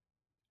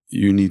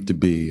 you need to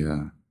be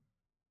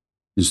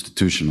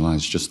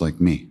institutionalized just like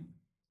me.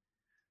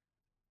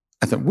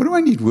 I thought, what do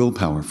I need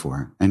willpower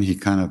for? And he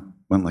kind of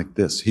went like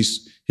this.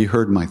 He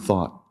heard my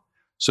thought.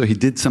 So he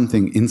did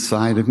something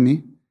inside of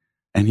me,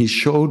 and he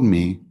showed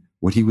me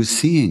what he was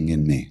seeing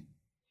in me.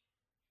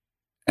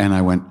 And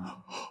I went,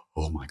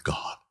 oh my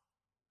God.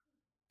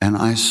 And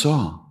I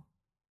saw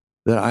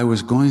that I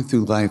was going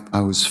through life,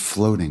 I was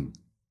floating.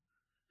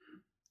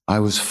 I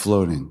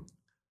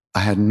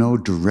had no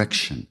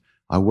direction.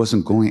 I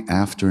wasn't going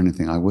after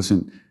anything. I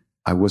wasn't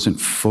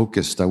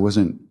focused. I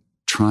wasn't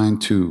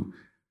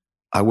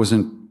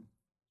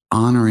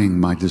honoring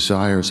my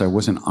desires. I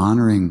wasn't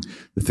honoring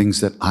the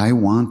things that I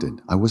wanted.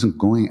 I wasn't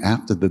going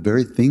after the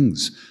very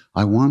things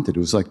I wanted.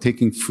 It was like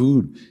taking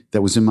food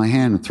that was in my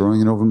hand and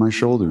throwing it over my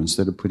shoulder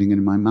instead of putting it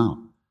in my mouth.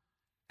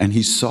 And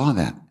he saw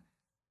that.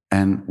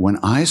 And when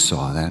I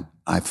saw that,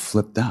 I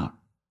flipped out.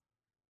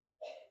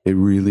 It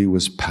really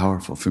was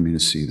powerful for me to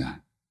see that.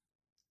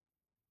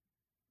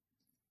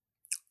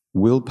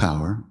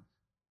 Willpower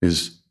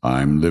is,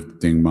 I'm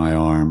lifting my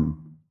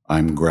arm,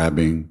 I'm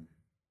grabbing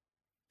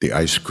the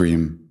ice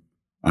cream,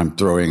 I'm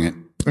throwing it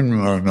in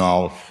my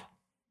mouth,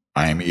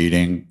 I'm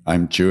eating,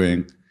 I'm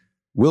chewing.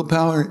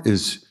 Willpower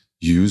is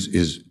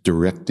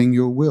directing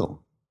your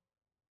will.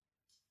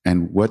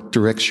 And what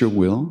directs your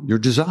will? Your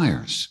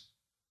desires.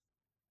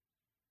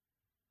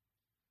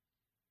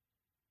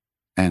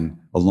 And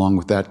along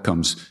with that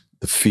comes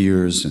the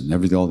fears and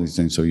everything, all these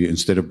things. So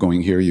instead of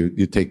going here,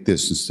 you take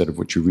this instead of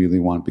what you really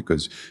want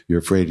because you're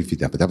afraid if you,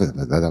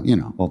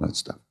 all that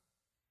stuff.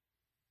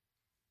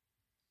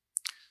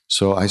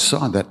 So I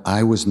saw that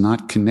I was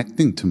not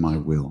connecting to my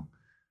will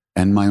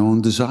and my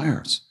own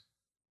desires.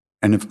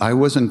 And if I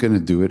wasn't going to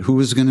do it, who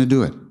was going to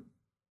do it?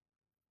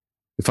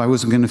 If I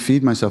wasn't going to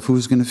feed myself, who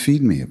was going to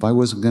feed me? If I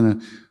wasn't going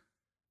to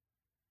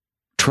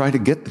try to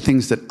get the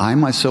things that I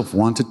myself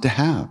wanted to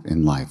have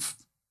in life,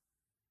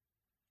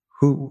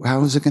 how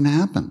was it going to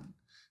happen?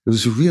 It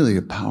was really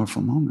a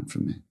powerful moment for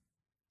me.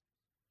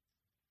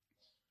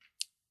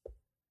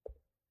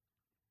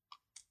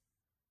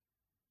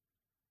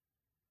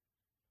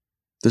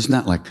 There's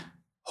not like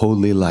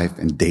holy life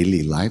and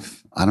daily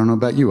life. I don't know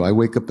about you. I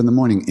wake up in the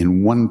morning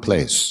in one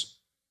place.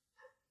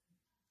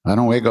 I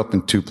don't wake up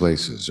in two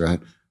places, right?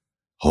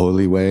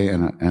 Holy way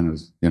and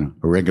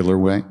a regular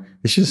way.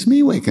 It's just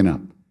me waking up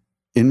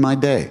in my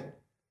day.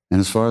 And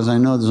as far as I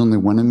know, there's only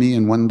one of me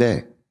in one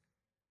day.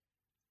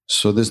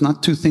 So there's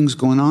not two things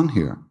going on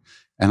here.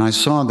 And I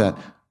saw that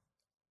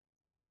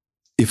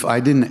if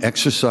I didn't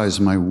exercise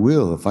my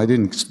will, if I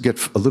didn't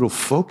get a little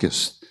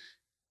focused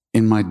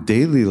in my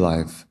daily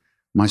life,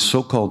 my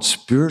so-called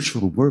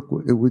spiritual work,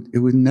 it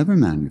would never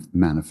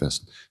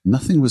manifest.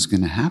 Nothing was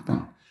going to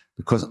happen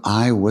because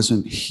I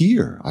wasn't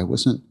here. I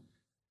wasn't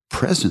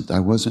present.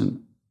 I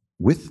wasn't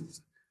with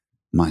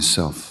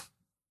myself.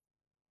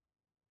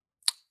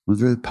 It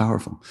was really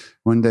powerful.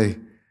 One day,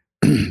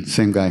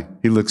 same guy,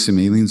 he looks at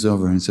me, he leans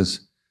over and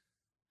says,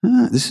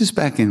 this is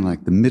back in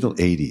like the middle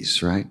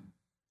 80s, right?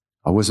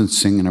 I wasn't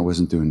singing, I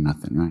wasn't doing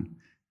nothing, right?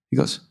 He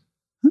goes,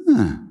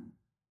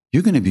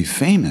 you're going to be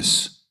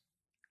famous.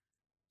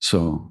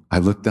 So I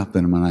looked up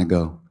at him and I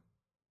go,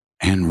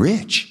 and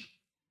rich.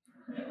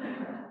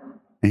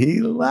 And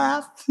he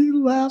laughed.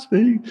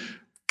 And he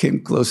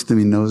came close to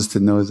me, nose to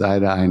nose, eye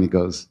to eye, and he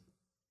goes,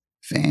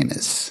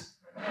 famous.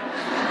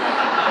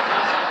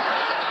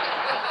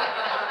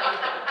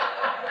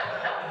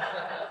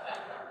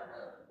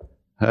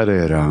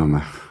 Hare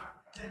Rama.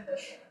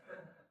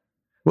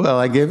 Well,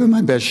 I gave him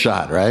my best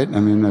shot, right? I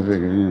mean, I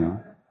figured, you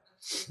know.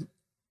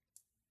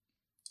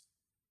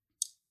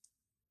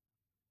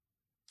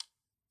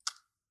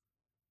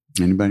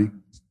 Anybody?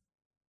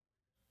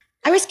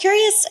 I was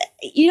curious,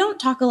 you don't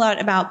talk a lot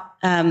about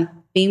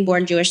being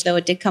born Jewish, though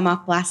it did come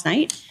up last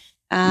night,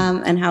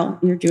 and how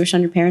you're Jewish on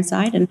your parents'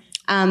 side. And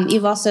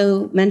you've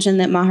also mentioned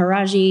that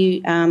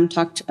Maharaji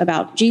talked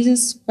about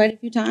Jesus quite a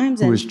few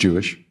times. Who is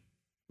Jewish?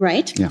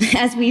 Right, yeah.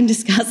 As we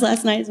discussed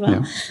last night as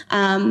well.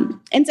 Yeah.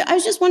 And so I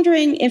was just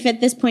wondering if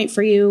at this point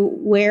for you,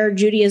 where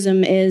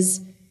Judaism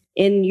is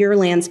in your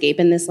landscape,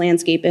 in this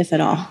landscape, if at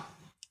all.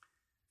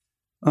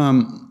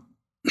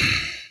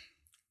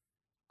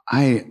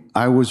 I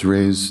was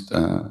raised,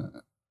 in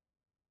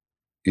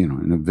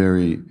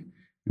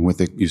what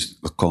they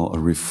used to call a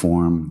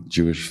Reform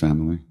Jewish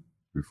family,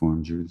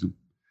 Reform Judaism.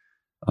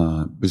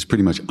 It was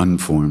pretty much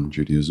unformed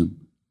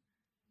Judaism.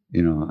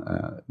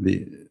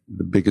 The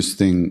biggest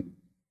thing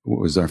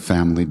was our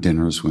family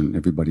dinners when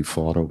everybody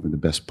fought over the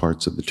best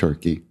parts of the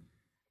turkey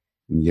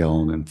and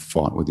yelled and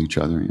fought with each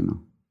other,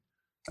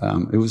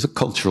 It was a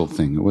cultural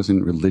thing. It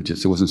wasn't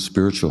religious. It wasn't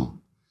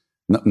spiritual.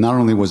 Not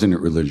only wasn't it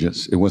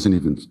religious, it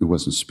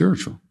wasn't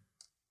spiritual.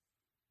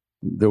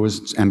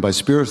 And by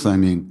spiritual, I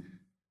mean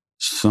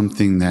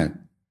something that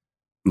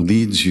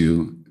leads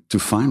you to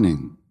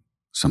finding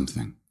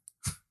something,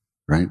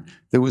 right?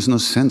 There was no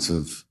sense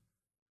of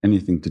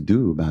anything to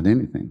do about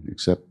anything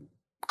except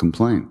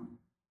complain.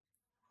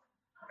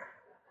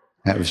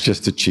 That was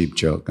just a cheap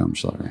joke, I'm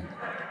sorry.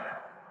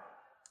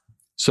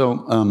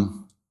 So,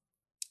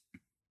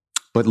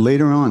 but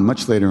later on,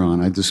 much later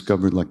on, I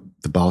discovered like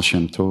the Baal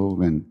Shem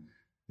Tov and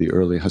the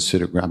early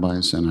Hasidic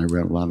rabbis, and I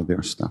read a lot of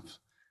their stuff,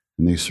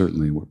 and they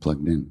certainly were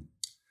plugged in.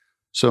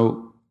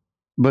 So,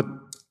 but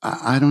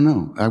I don't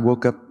know. I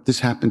woke up,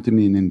 this happened to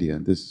me in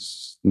India.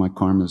 My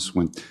karmas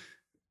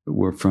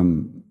were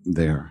from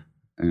there,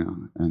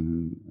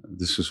 and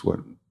this is what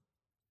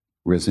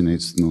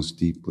resonates most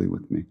deeply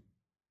with me.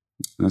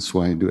 And that's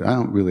why I do it. I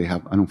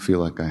don't feel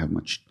like I have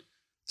much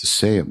to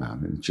say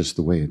about it. It's just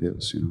the way it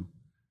is,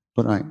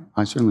 But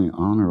I certainly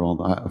honor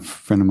a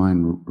friend of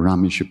mine,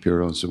 Rami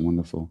Shapiro, is a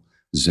wonderful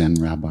Zen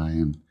rabbi,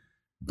 and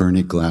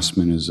Bernie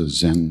Glassman is a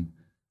Zen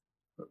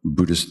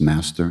Buddhist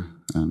master,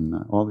 and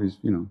all these,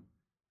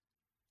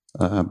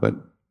 But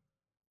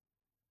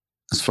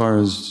as far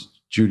as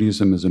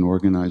Judaism as an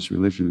organized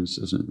religion,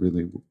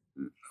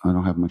 I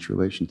don't have much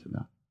relation to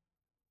that.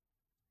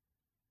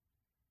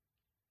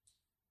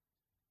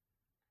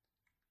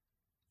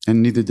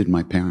 And neither did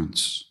my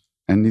parents,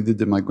 and neither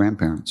did my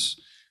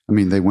grandparents. I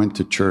mean, they went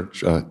to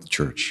church.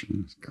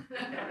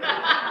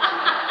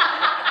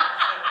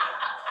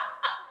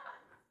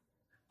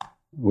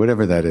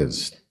 Whatever that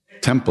is,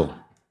 temple.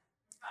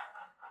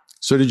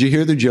 So did you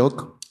hear the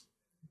joke?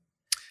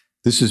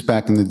 This is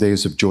back in the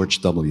days of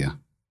George W.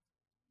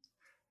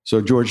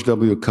 So George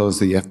W. calls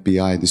the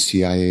FBI, the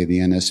CIA, the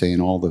NSA,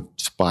 and all the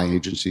spy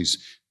agencies,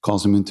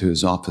 calls them into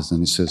his office,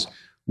 and he says,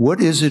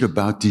 "What is it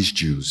about these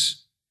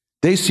Jews?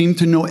 They seem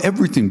to know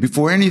everything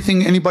before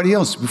anybody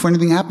else, before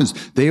anything happens.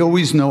 They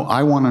always know.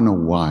 I want to know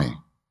why."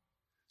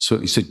 So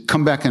he said,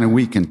 "Come back in a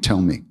week and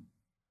tell me."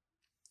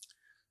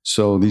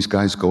 So these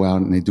guys go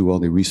out and they do all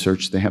the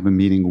research. They have a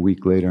meeting a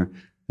week later,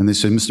 and they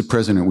say, "Mr.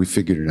 President, we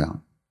figured it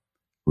out."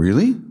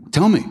 "Really?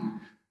 Tell me."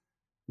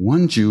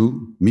 One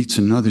Jew meets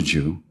another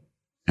Jew,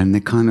 and they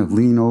kind of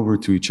lean over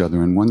to each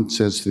other, and one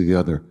says to the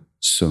other,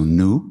 "So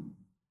nu,"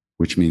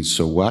 which means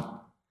 "so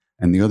what?"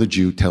 And the other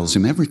Jew tells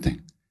him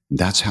everything. And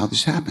that's how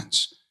this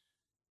happens.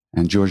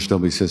 And George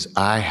W. says,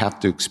 "I have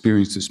to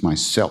experience this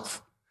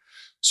myself."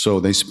 So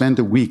they spend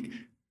a week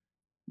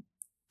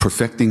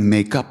perfecting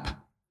makeup,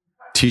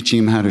 teaching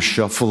him how to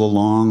shuffle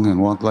along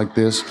and walk like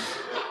this.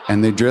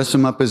 And they dress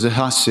him up as a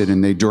Hasid,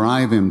 and they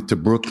drive him to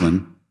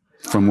Brooklyn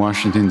from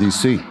Washington,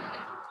 D.C.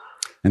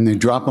 And they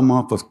drop him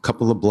off a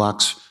couple of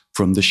blocks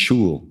from the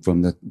shul,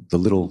 from the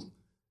little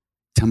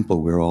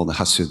temple where all the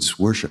Hasids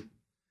worship.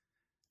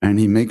 And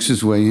he makes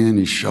his way in,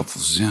 he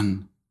shuffles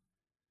in,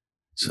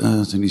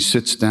 and he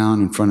sits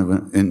down in front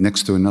of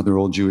next to another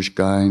old Jewish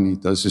guy, and he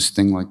does this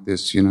thing like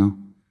this,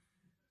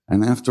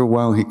 And after a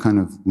while, he kind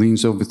of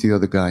leans over to the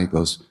other guy. He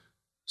goes,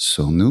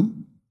 "So nu?"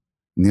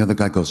 And the other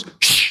guy goes,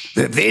 "Shh,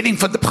 they're waiting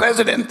for the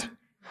president."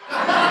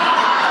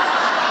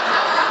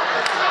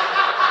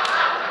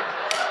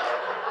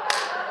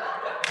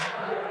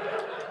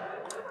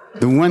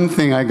 The one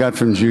thing I got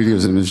from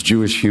Judaism is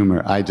Jewish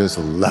humor. I just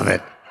love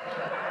it.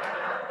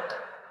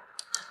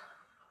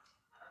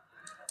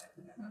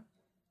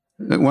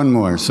 One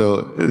more.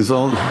 So this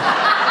old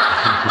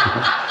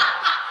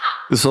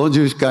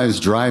Jewish guy is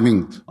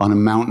driving on a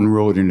mountain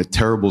road in a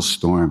terrible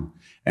storm,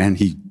 and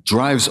he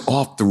drives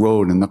off the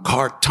road, and the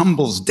car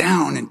tumbles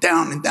down and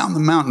down and down the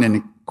mountain, and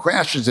it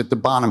crashes at the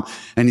bottom,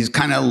 and he's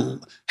kind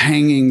of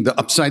hanging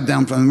upside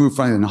down from the roof,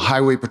 and a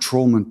highway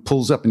patrolman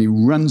pulls up, and he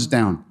runs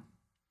down.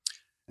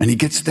 And he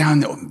gets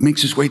down,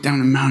 makes his way down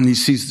the mountain, he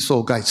sees this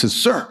old guy, says,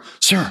 sir,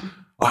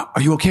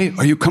 are you okay?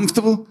 Are you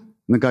comfortable?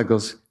 And the guy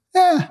goes,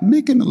 yeah,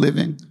 making a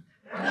living.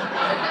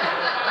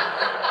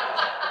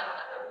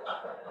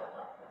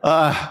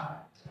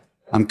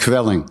 I'm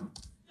quelling.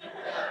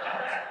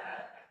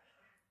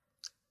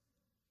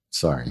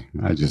 Sorry,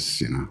 I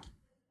just,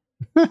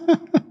 I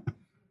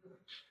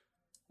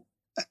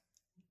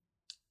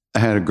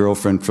had a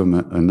girlfriend from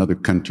another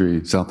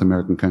country, South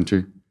American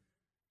country.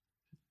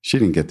 She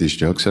didn't get these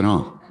jokes at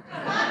all.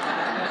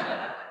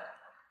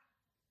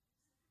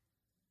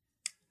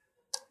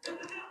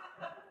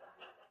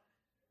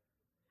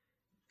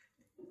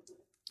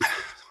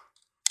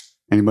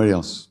 Anybody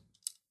else?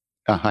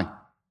 Hi.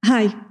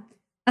 Hi.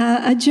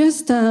 I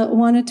just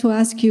wanted to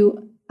ask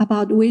you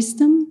about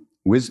wisdom.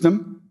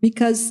 Wisdom?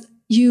 Because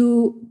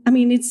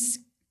it's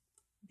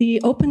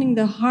the opening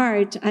the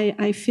heart,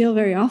 I feel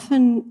very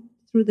often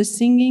through the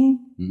singing.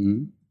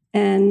 Mm-hmm.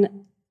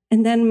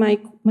 And then my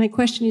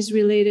question is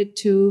related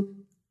to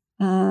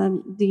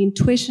the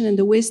intuition and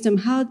the wisdom.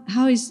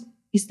 How is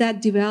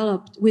that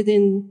developed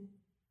within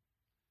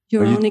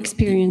your own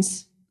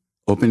experience?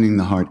 Opening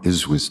the heart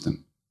is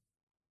wisdom.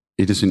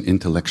 It is an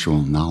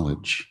intellectual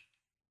knowledge.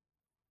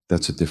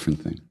 That's a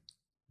different thing.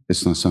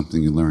 It's not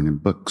something you learn in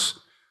books.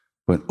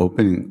 But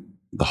opening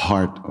the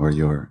heart or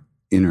your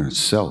inner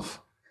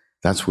self,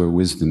 that's where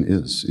wisdom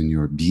is, in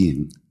your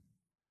being.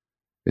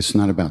 It's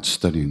not about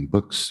studying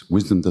books.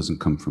 Wisdom doesn't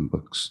come from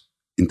books.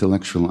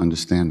 Intellectual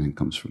understanding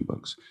comes from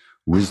books.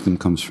 Wisdom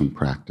comes from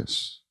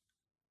practice.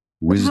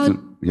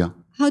 Wisdom,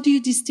 How do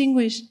you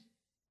distinguish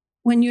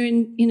when you're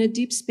in a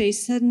deep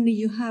space, suddenly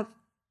you have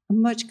a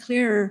much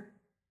clearer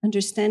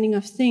understanding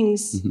of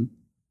things? Mm-hmm.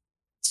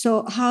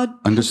 So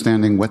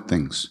understanding what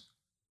things?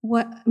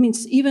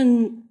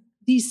 Even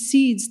these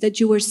seeds that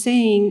you were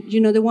saying,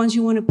 the ones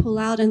you want to pull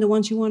out and the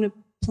ones you want to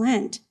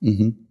plant.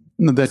 Mm-hmm.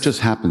 No, that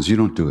just happens. You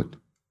don't do it.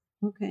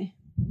 Okay.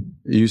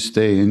 You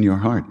stay in your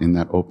heart, in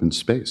that open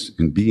space,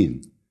 in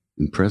being,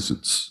 in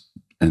presence,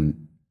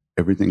 and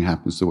everything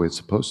happens the way it's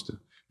supposed to,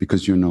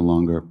 because you're no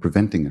longer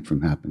preventing it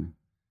from happening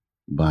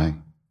by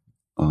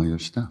all your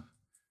stuff.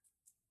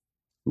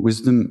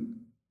 Wisdom,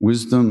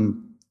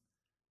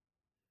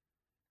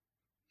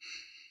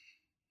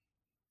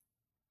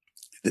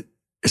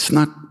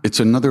 it's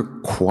another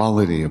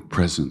quality of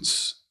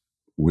presence.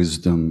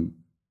 Wisdom,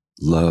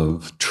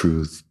 love,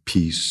 truth,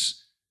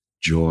 peace,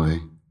 joy.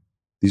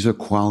 These are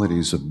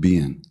qualities of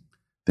being.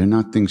 They're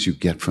not things you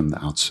get from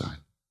the outside.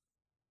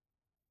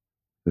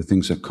 They're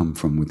things that come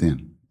from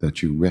within,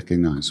 that you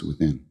recognize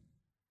within,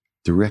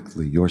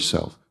 directly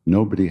yourself.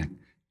 Nobody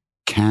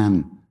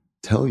can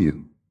tell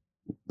you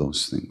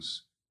those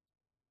things.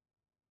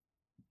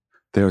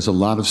 There's a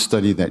lot of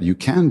study that you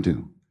can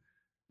do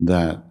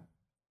that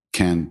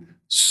can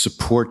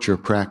support your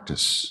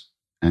practice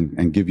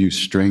and give you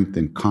strength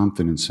and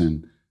confidence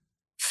and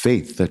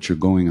faith that you're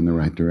going in the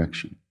right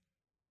direction.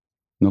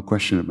 No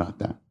question about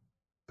that.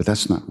 But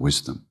that's not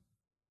wisdom.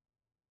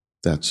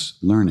 That's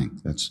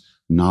learning. That's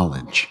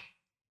knowledge.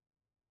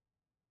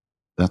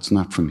 That's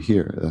not from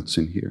here. That's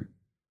in here.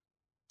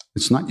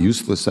 It's not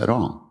useless at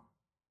all.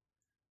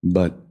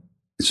 But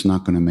it's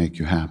not going to make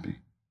you happy.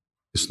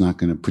 It's not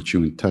going to put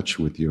you in touch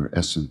with your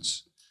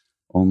essence.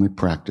 Only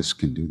practice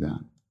can do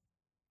that.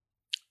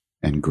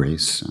 And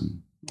grace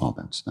and all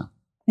that stuff.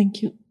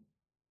 Thank you.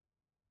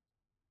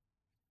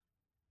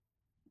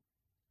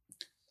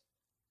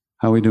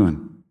 How are we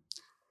doing?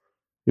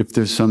 If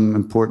there's some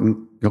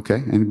important,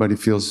 anybody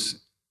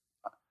feels,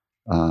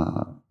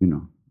 have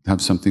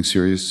something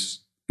serious,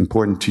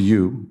 important to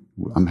you,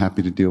 I'm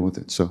happy to deal with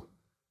it. So,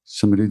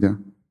 somebody there?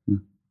 Yeah.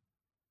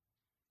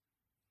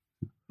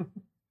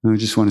 I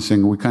just want to say,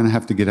 we kind of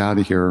have to get out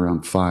of here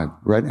around 5.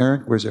 Right,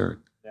 Eric? Where's Eric?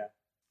 Yeah.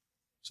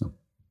 So.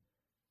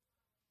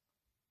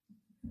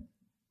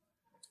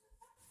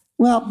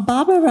 Well,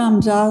 Baba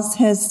Ram Dass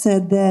has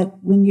said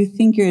that when you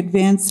think you're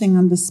advancing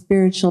on the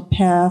spiritual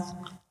path,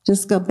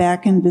 just go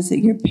back and visit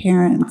your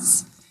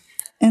parents.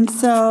 And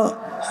so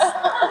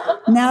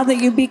now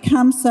that you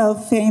become so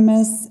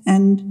famous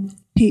and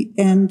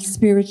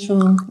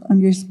spiritual on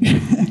your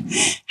spirit,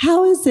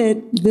 how is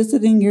it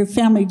visiting your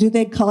family? Do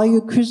they call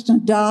you Krishna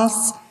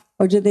Das,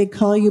 or do they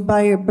call you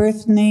by your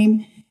birth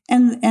name?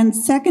 And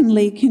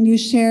secondly, can you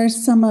share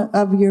some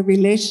of your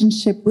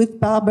relationship with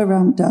Baba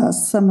Ram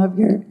Dass, some of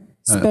your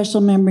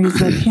special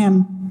memories of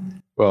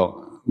him?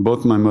 Well,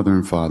 both my mother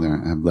and father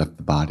have left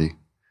the body,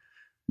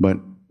 but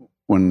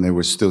when they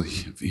were still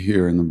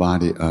here in the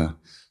body,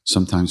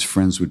 sometimes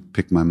friends would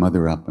pick my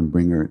mother up and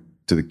bring her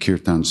to the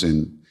kirtans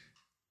in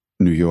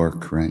New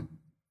York, right?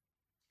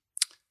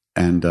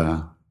 And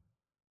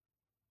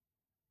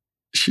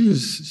she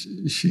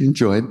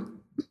enjoyed.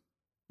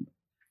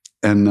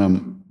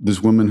 And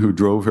this woman who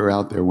drove her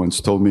out there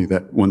once told me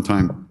that one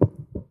time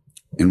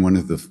in one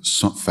of the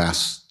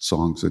fast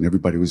songs, and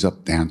everybody was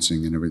up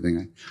dancing and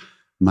everything,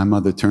 My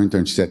mother turned to her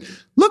and she said,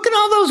 "Look at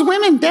all those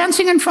women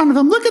dancing in front of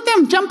him. Look at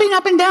them jumping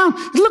up and down.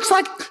 It looks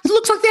like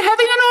they're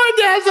having an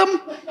orgasm."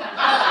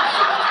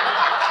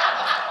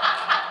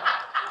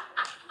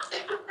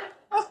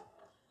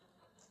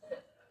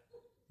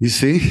 You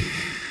see,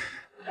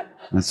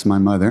 that's my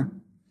mother.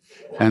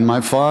 And my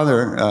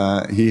father,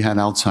 he had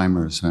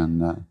Alzheimer's,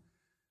 and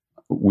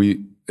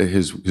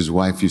his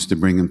wife used to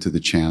bring him to the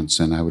chants,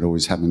 and I would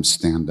always have him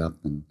stand up,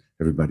 and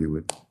everybody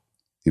would,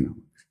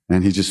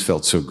 and he just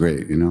felt so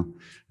great,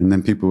 And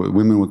then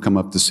women would come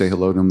up to say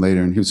hello to him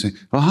later, and he would say,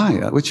 "Oh,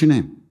 hi, what's your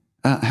name?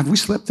 Have we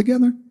slept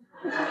together?"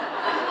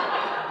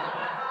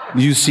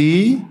 You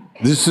see,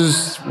 this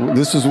is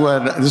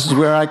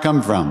where I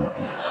come from.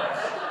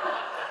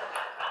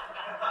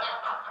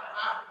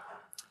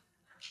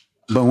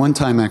 But one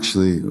time,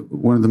 actually,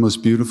 one of the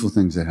most beautiful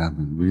things that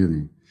happened,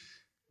 really,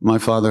 my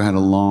father had a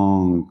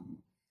long,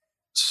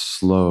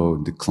 slow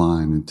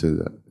decline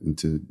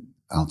into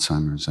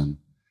Alzheimer's, and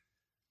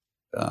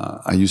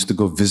I used to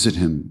go visit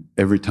him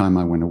every time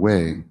I went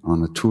away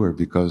on a tour,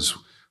 because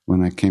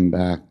when I came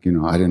back,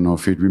 I didn't know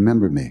if he'd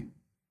remember me.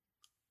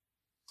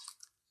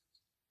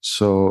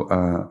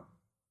 So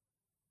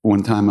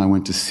one time I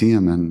went to see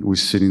him, and we were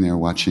sitting there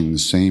watching the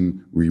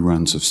same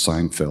reruns of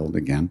Seinfeld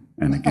again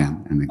and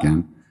again and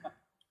again.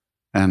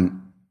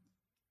 And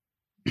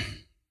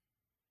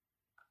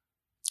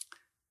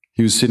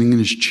he was sitting in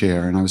his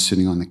chair, and I was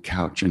sitting on the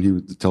couch, and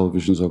the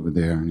television's over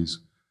there, and he's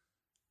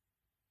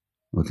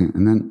looking.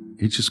 And then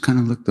he just kind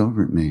of looked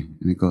over at me,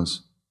 and he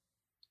goes,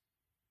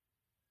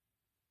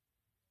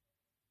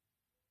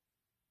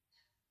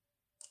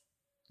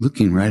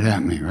 looking right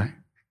at me, right?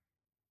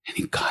 And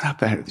he got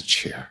up out of the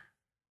chair.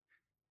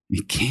 And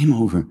he came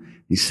over,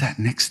 he sat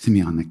next to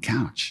me on the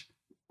couch,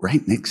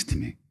 right next to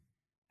me.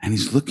 And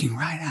he's looking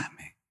right at me.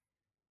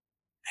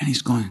 And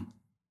he's going,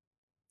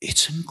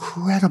 "It's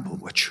incredible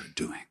what you're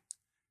doing.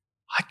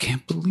 I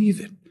can't believe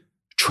it.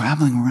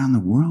 Traveling around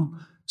the world,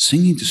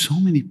 singing to so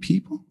many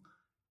people.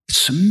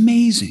 It's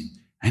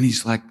amazing." And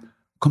he's like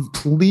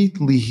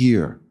completely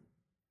here.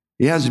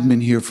 He hasn't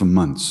been here for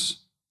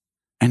months.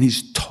 And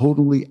he's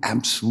totally,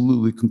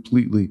 absolutely,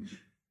 completely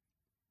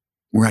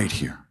right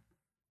here.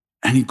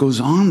 And he goes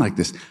on like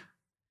this.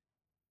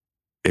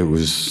 It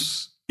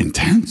was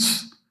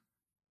intense.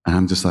 And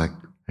I'm just like,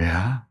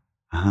 "Yeah,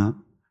 uh-huh."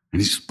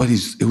 And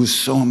it was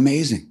so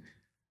amazing.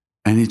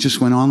 And he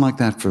just went on like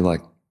that for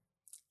like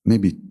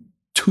maybe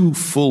 2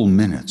 full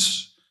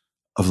minutes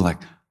of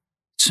like,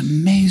 "It's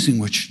amazing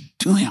what you're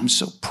doing. I'm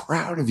so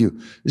proud of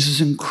you. This is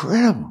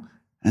incredible."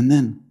 And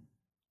then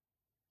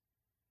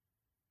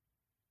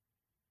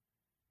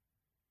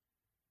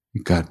he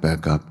got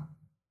back up,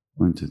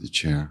 went to the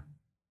chair,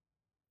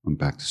 went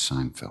back to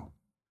Seinfeld.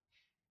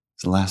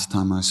 It's the last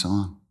time I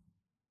saw him.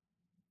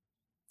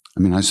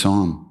 I mean, I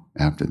saw him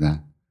after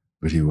that,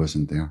 but he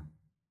wasn't there.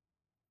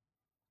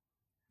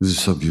 This is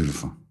so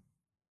beautiful.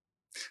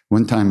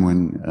 One time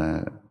when,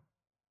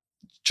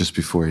 just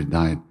before he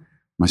died,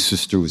 my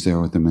sister was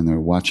there with him, and they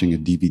were watching a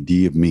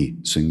DVD of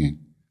me singing.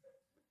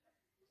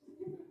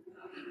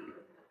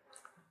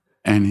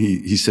 And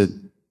he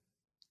said,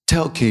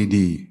 "Tell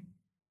KD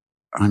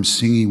I'm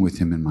singing with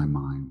him in my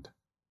mind."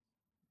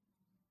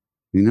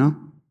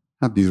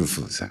 How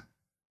beautiful is that?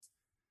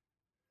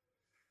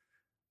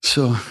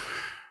 So,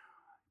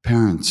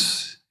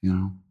 parents,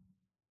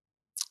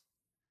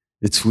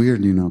 it's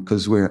weird,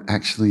 because we're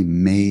actually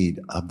made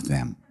of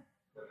them.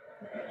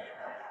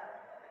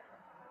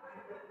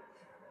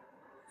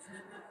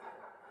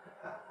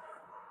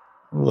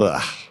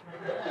 Ugh.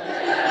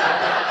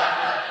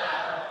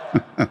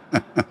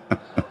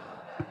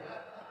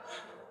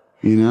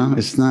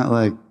 It's not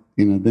like,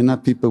 they're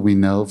not people we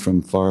know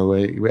from far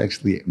away. We're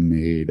actually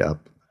made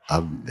up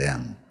of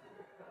them.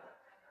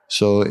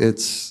 So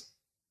it's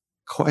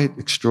quite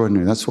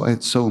extraordinary. That's why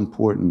it's so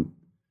important.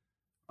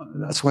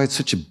 That's why it's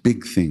such a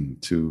big thing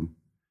to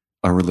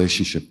our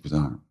relationship with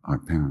our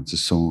parents.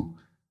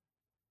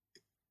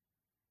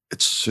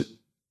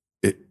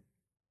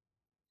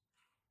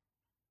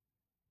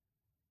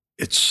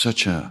 It's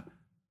such a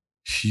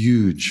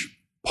huge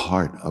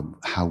part of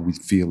how we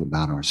feel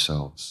about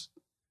ourselves.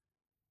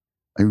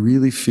 I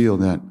really feel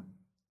that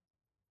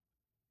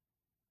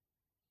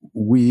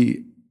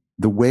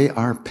the way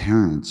our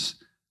parents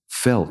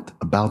felt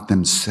about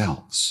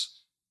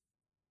themselves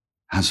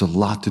has a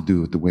lot to do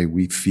with the way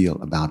we feel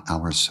about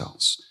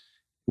ourselves.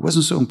 It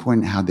wasn't so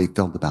important how they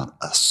felt about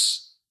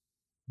us.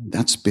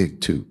 That's big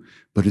too.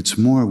 But it's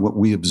more what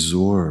we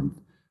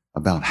absorbed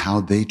about how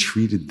they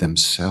treated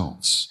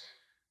themselves.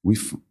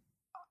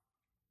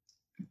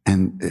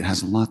 And it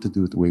has a lot to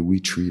do with the way we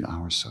treat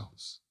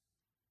ourselves.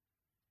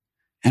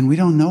 And we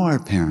don't know our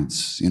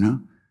parents,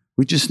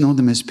 We just know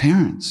them as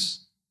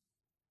parents.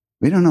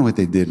 We don't know what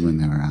they did when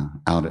they were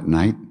out at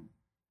night,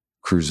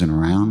 cruising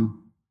around.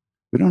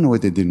 We don't know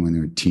what they did when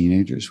they were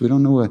teenagers. We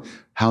don't know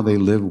how they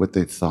lived, what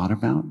they thought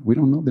about. We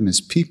don't know them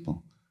as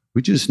people.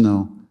 We just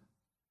know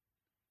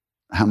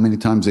how many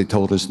times they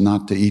told us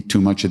not to eat too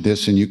much of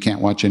this and you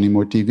can't watch any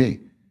more TV.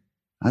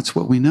 That's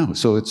what we know.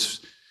 So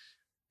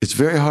it's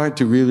very hard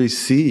to really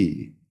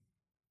see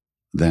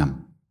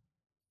them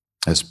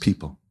as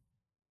people,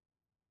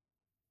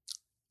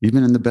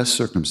 even in the best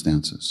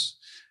circumstances.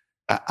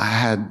 I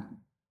had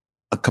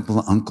a couple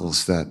of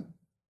uncles that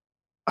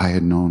I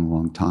had known a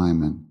long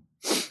time, and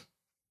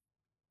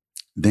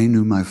they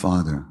knew my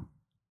father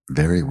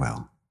very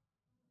well.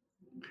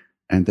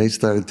 And they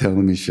started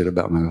telling me shit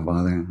about my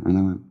father, and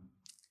I went,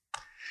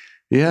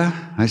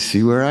 yeah, I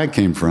see where I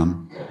came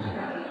from.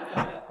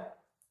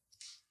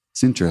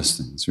 It's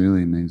interesting. It's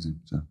really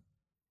amazing. So.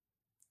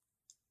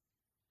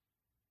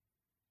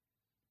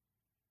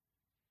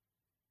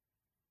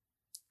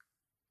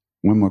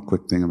 One more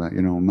quick thing about,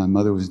 when my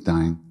mother was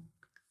dying,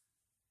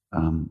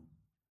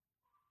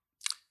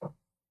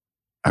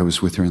 I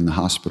was with her in the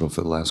hospital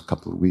for the last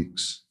couple of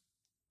weeks.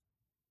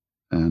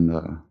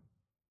 And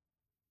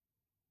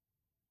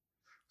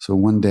so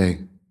one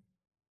day,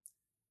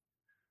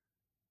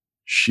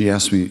 she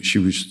asked me, she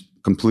was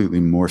completely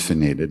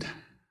morphinated.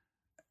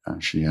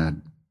 She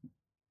had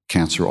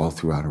cancer all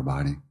throughout her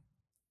body.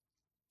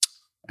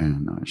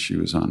 And she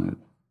was on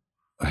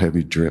a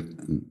heavy drip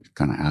and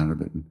kind of out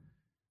of it. And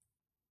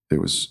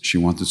she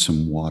wanted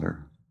some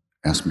water,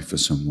 asked me for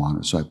some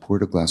water. So I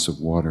poured a glass of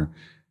water,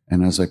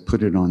 and as I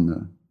put it on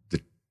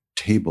the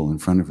table in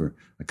front of her,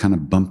 I kind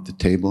of bumped the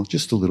table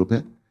just a little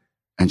bit,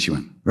 and she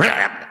went,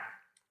 "Rah!"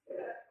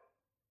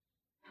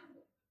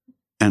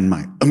 And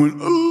I went,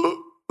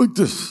 oh, like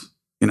this,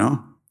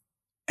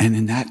 And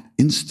in that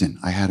instant,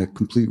 I had a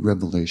complete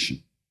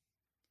revelation.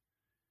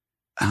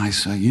 And I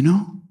said,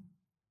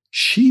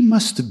 she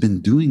must have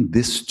been doing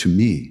this to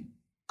me,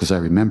 because I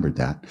remembered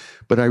that.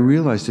 But I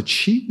realized that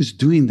she was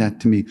doing that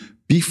to me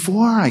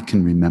before I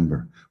can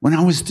remember, when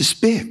I was this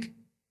big.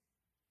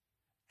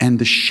 And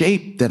the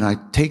shape that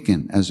I've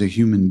taken as a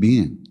human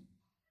being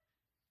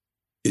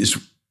is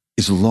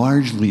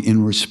largely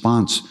in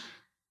response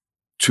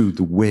to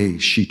the way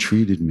she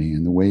treated me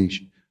and the way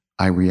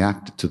I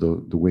reacted to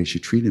the way she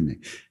treated me.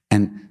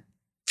 And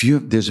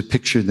there's a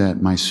picture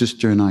that my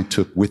sister and I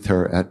took with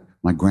her at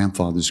my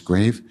grandfather's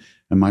grave,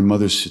 and my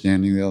mother's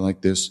standing there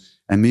like this,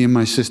 and me and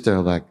my sister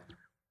are like,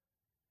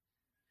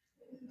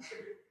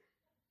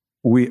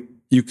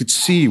 you could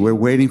see we're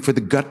waiting for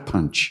the gut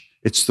punch.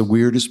 It's the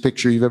weirdest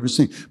picture you've ever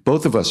seen.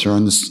 Both of us are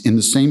in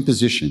the same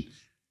position.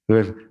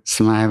 We're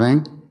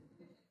smiling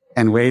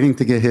and waiting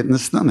to get hit in the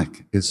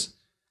stomach.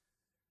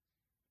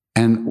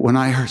 And when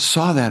I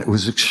saw that, it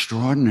was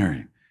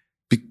extraordinary.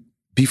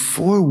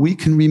 Before we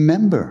can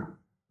remember,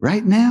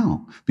 right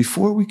now,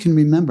 before we can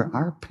remember,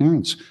 our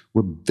parents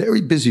were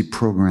very busy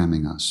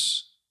programming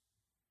us.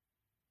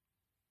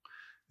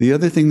 The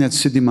other thing that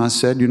Siddhima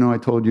said, I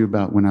told you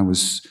about when I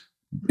was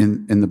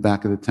in the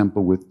back of the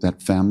temple with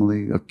that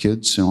family of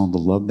kids and all the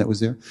love that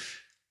was there.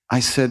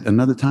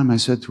 Another time I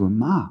said to her,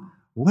 Ma,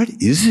 what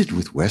is it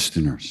with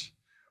Westerners?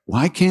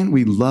 Why can't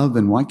we love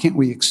and why can't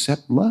we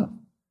accept love?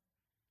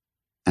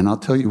 And I'll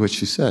tell you what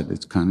she said.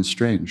 It's kind of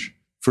strange.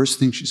 First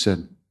thing she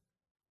said,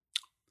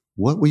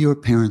 what were your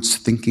parents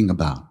thinking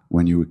about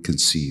when you were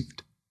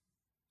conceived?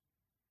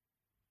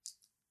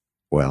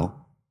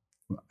 Well,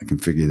 I can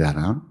figure that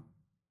out.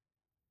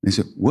 They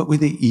said, what were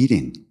they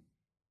eating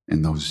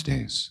in those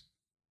days?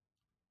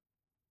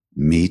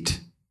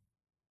 Meat.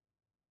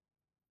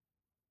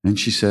 And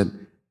she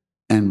said,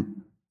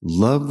 and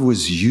love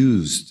was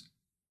used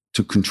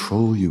to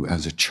control you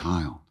as a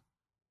child.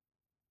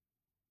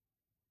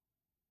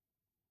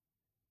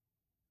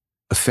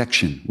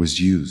 Affection was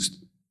used.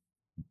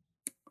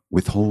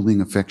 Withholding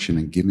affection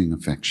and giving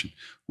affection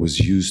was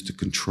used to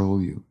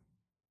control you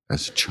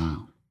as a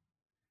child.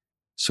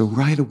 So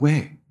right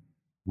away,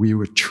 we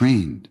were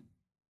trained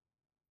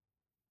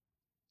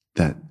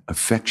that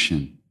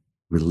affection,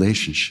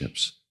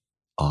 relationships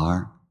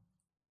are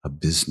a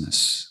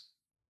business.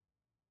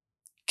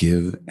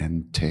 Give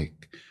and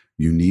take.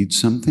 You need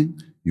something,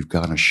 you've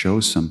got to show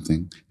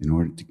something in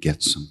order to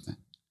get something.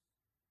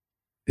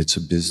 It's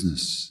a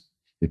business.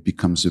 It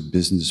becomes a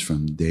business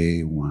from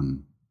day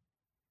one.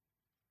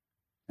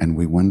 And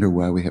we wonder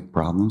why we have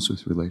problems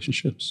with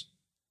relationships.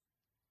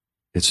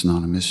 It's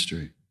not a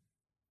mystery.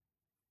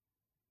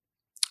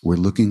 We're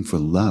looking for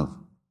love,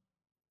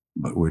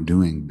 but we're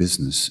doing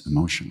business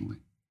emotionally.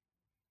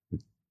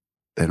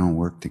 They don't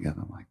work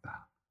together like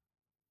that.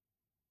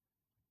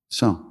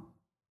 So,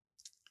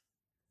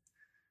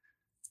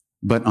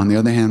 but on the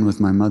other hand, with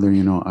my mother,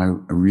 I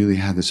really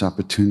had this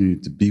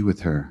opportunity to be with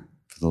her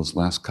for those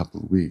last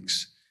couple of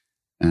weeks.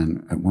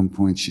 And at one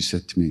point she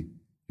said to me,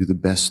 "You're the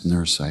best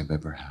nurse I've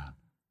ever had."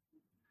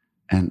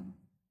 And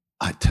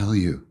I tell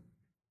you,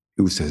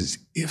 it was as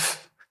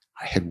if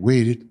I had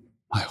waited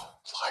my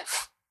whole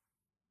life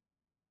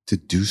to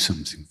do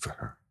something for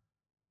her.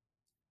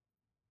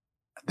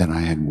 That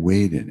I had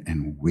waited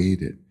and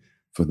waited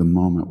for the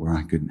moment where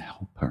I could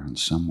help her in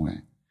some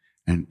way.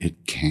 And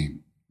it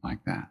came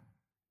like that.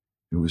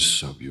 It was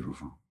so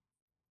beautiful.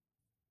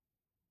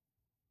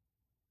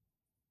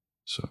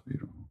 So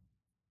beautiful.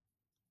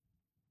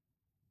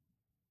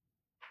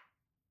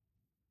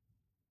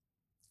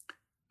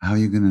 How are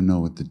you going to know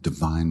what the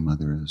Divine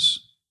Mother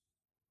is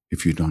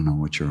if you don't know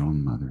what your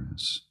own mother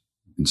is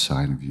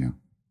inside of you,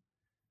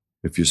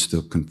 if you're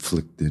still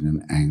conflicted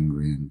and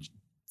angry and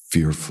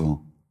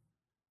fearful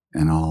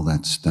and all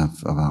that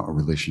stuff about our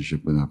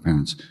relationship with our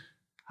parents,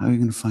 how are you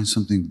going to find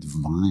something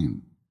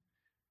divine?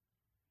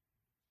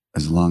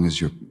 As long as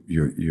you're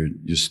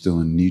still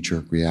in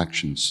knee-jerk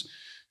reactions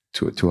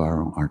to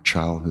our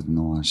childhood and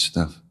all our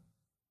stuff.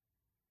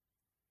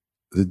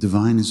 The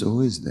divine is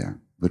always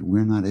there, but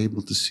we're not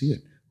able to see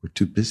it. We're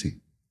too busy.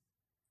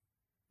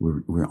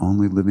 We're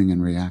only living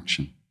in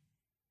reaction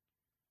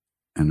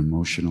and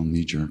emotional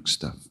knee-jerk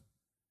stuff.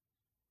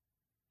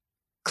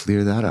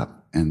 Clear that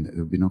up, and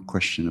there'll be no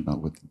question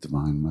about what the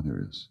Divine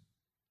Mother is.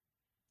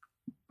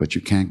 But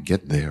you can't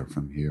get there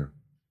from here.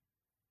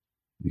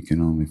 You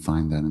can only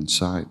find that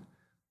inside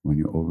when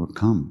you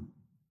overcome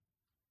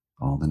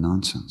all the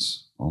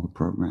nonsense, all the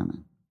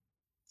programming.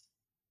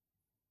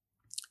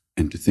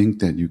 And to think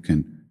that you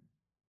can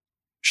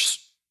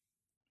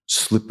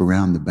slip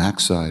around the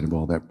backside of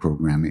all that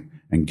programming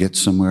and get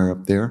somewhere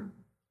up there,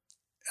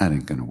 that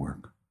ain't going to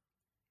work.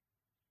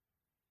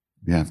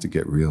 You have to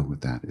get real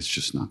with that. It's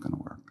just not going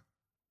to work.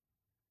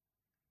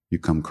 You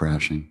come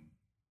crashing.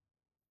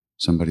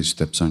 Somebody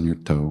steps on your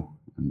toe,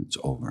 and it's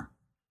over.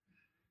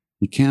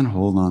 You can't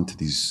hold on to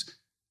these,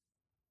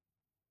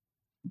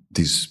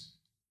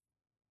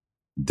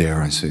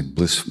 dare I say,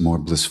 more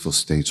blissful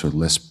states or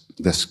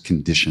less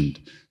conditioned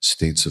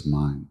states of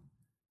mind.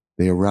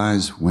 They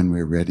arise when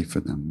we're ready for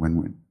them, when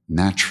we're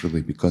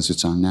naturally, because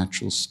it's our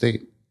natural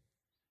state.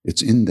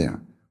 It's in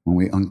there. When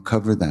we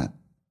uncover that,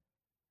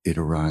 it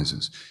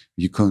arises.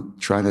 You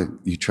try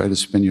to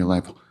spend your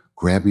life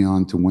grabbing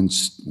on to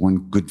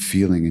one good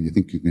feeling and you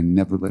think you can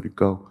never let it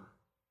go.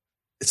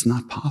 It's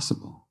not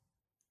possible.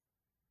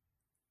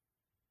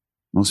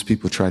 Most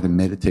people try to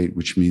meditate,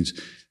 which means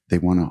they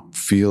want to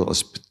feel a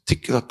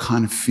particular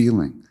kind of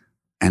feeling,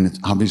 and it's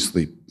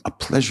obviously a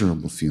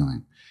pleasurable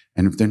feeling.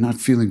 And if they're not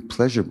feeling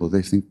pleasurable,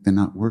 they think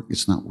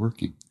it's not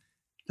working.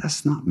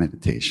 That's not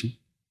meditation.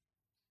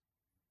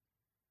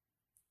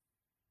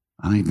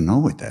 I don't even know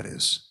what that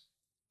is.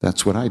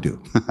 That's what I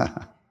do.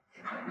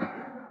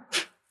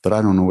 But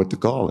I don't know what to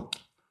call it.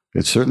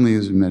 It certainly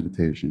is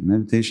meditation.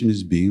 Meditation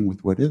is being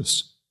with what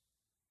is.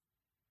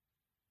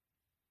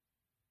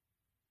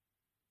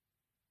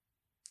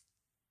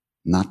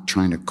 Not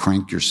trying to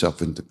crank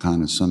yourself into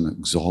kind of some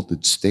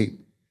exalted state.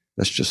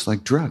 That's just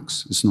like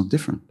drugs. It's no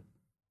different.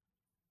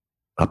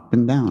 Up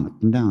and down,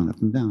 up and down,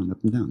 up and down,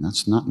 up and down.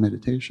 That's not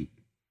meditation.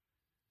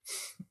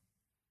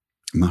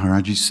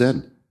 Maharaji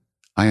said,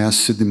 I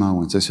asked Siddhima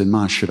once, I said,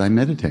 Ma, should I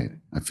meditate?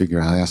 I figure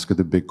I'll ask her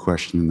the big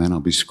question and then I'll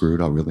be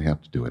screwed. I'll really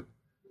have to do it.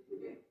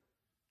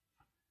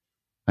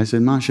 I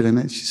said, Ma, should I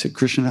meditate? She said,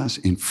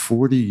 Krishnadas, in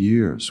 40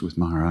 years with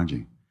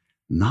Maharaji,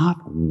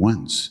 not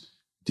once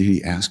did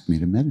he ask me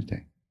to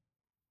meditate.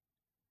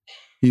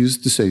 He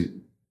used to say,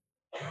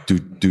 do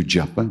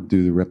japa,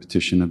 do the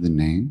repetition of the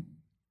name.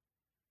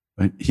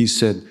 But he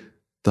said,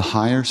 the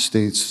higher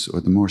states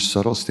or the more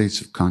subtle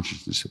states of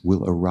consciousness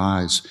will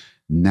arise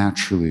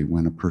naturally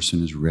when a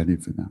person is ready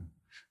for them.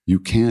 You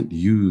can't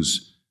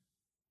use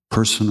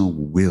personal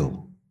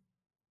will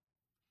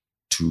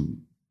to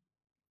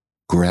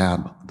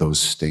grab those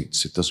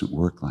states. It doesn't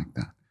work like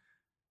that.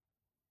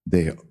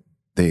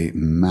 They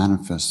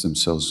manifest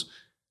themselves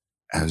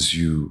as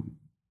you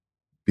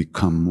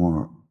become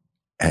more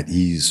at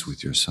ease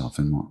with yourself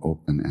and more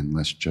open and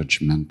less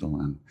judgmental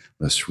and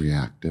less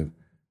reactive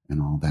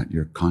and all that.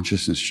 Your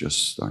consciousness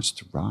just starts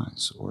to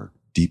rise or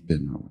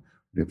deepen or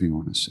whatever you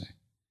want to say.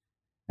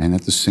 And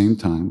at the same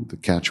time, the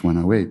catch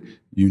 108,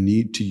 you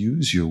need to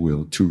use your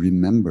will to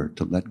remember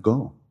to let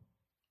go.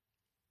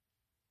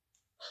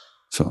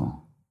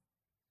 So,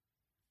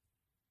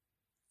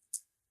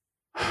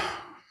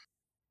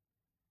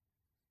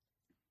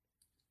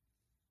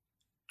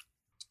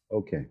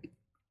 okay.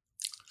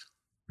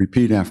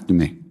 Repeat after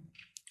me.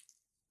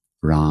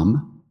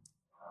 Ram,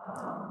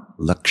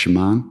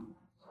 Lakshman,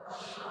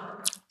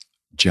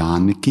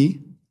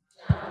 Janaki,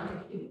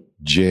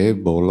 Jai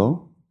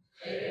Bolo,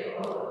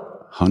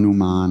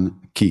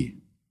 Hanuman Ki.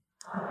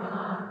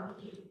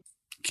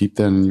 Keep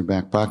that in your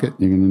back pocket.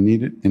 You're going to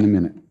need it in a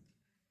minute.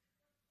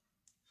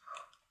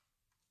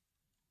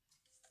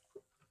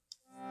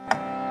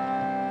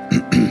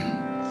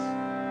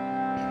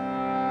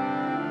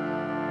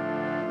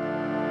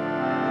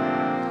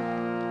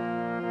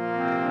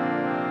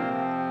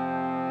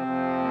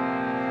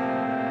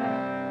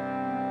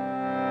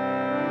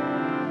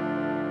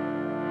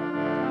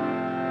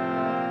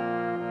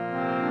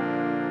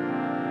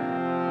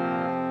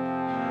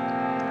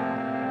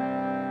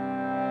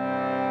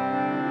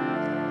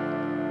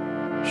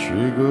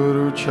 Shri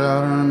Guru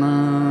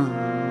Charana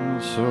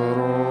Sarojara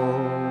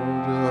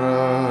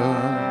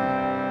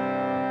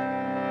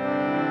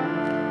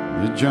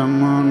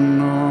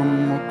Nijamano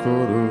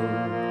Mukuru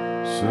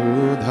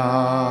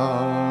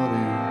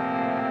Sudhari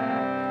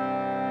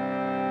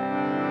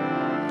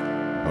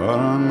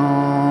Parano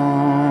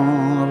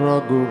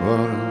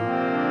Raghubara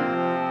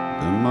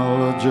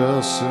Vimal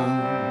Jasa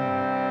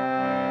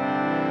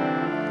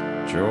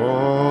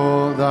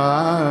Joy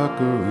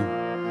Daku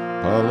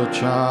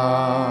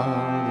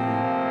Palachari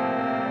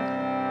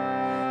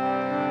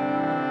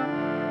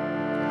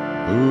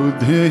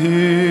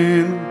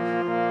Buddhihin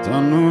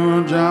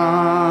Tanujan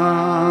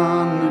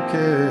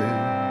Ke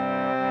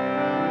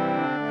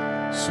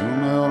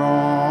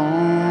Sumeron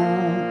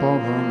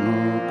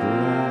Pavanu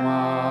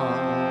Kumar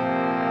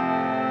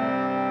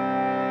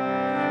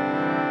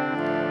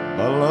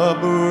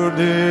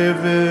Balabuddhi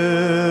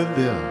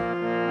Vidya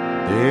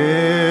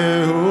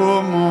Dehu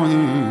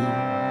Mohi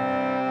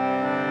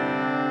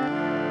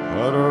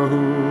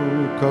Harahu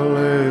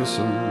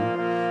Kalesa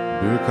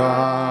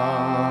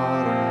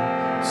Bikara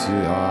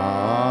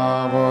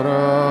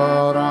Siyavara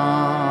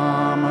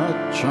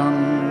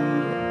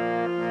Ramachandra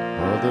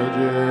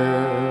Padaje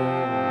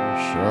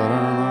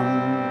Sharanam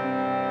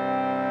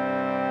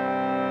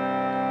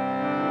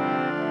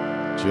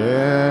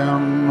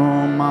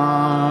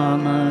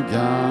Jayannumana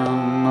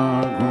Gyana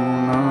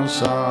Guna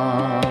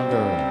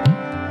Sagar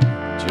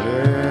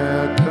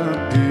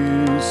Jayakati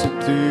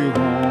Sati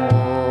Ho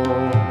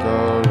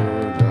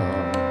Karuja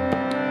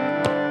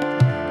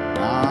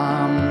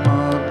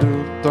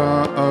Ramaduta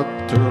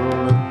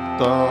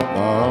Atulita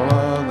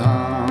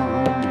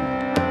Baladham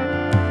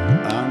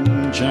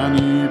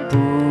Anjani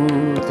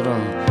Putra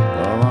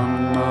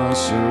Pavana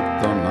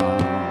Sutana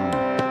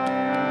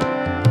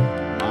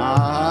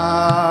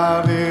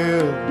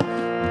Mahavir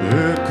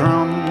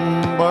Bikram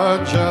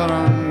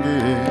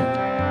Bajarangi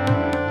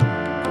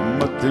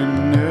Kumbati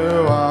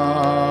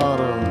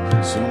Nivara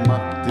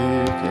Sumati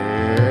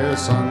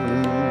Kesan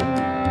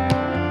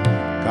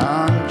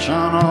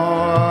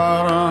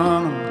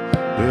Kanchanaran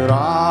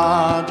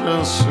Viraja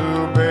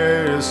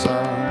Subesa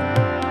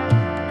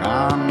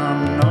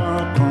Kanana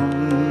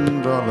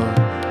Kundala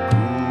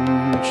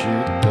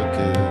Kunchita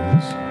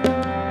Kesa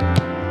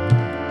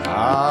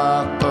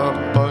Hatha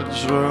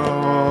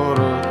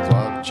Vajra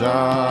Tvaja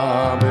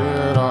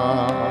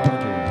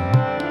Viraj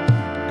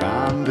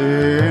Gandhi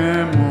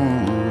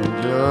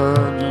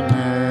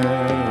Mujajne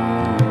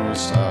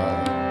Usa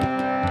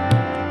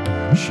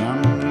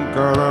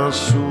Shankara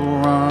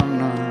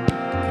Suvana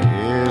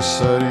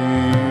Kesari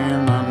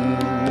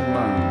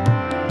Nanda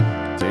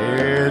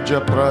Teja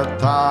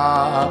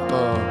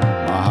Pratapa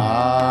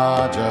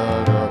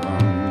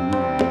Mahajagavan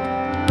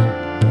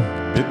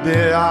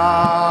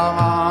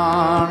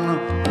Vidyavan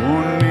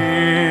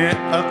Muni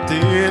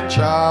Ati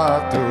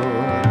Chatu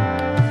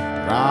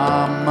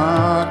Rama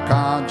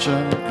Kancha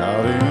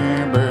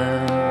Karibe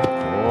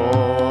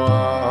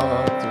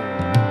Koatu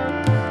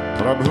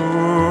Prabhu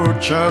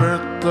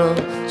Charita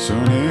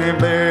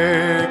Sunibe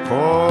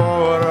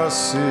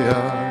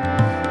Korasya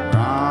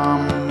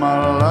Rama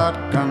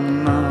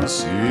Lakana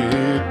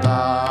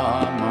Sita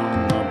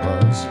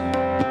Manabasi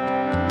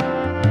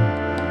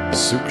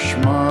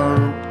Sukshma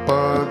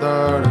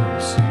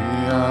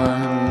Rupadarsiya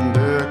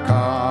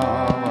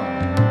Indikava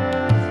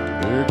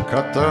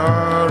Vikata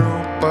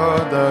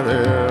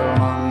Rupadare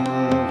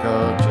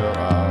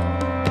Lankajara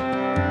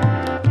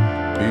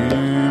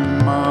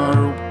Bhima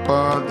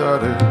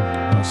Rupadare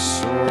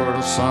Asur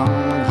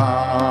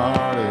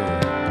Sanghare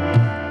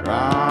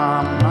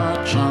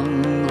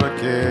Ramachandra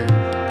Ke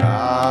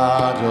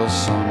Kaja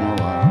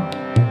Samava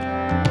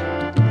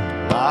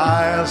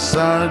Laya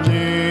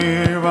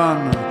Sajivan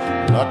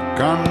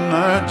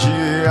Lakana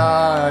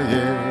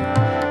Jiaye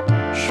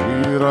Shri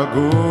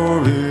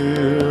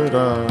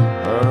Raghuvira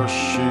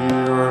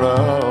Harshira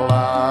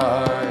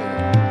Lai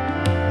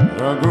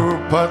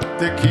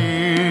Raghupati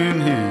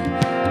Kinhi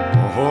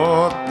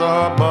Hota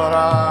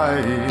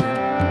Barai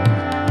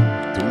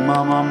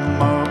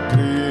Tumamama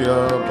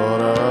Priya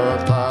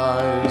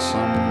Bharatai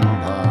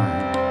Samabhai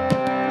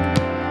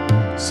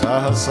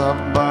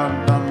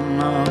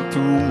Sahasabhadana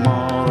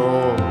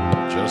Tomorrow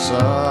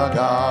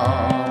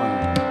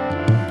Jasagavan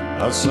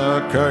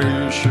Asakai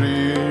Shri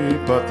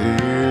Pati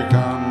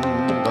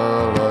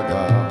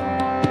Kandalaga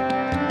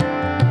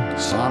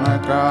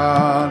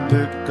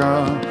Sanakadika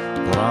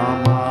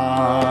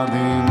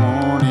Pramadi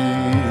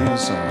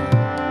Munisa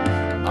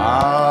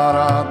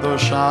Arada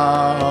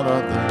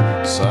Sharada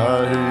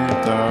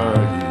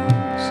Sahitahis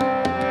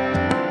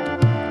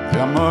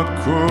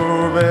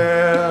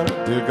Yamakuver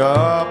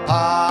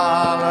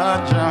Digapala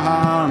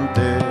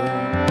Jahante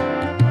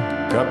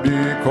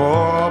Kabhi ko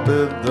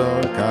bidda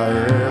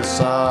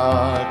kaisa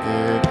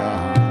ke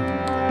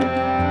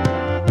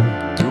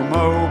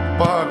Tuma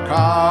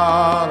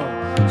upakar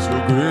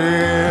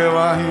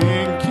sugriva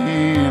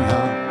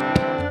hinkina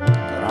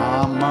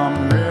Rama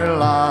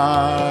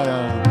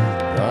milaya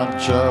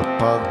raja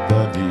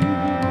paddadi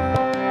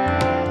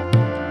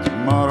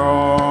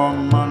Tumaro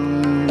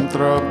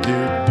mantra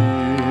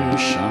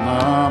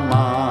vibhishana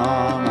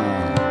mana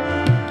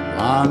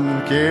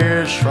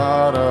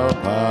Lankeshwara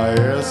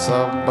bhaya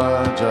sabba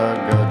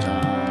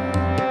jagajan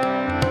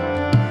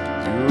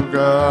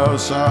Yuga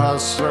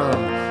sasra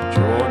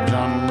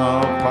jojana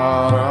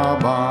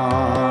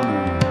parabhanu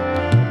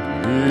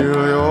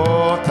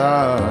Vilyota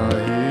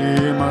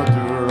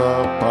himadura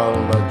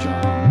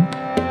palajan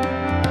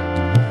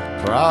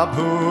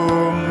Prabhu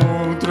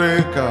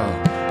mudrika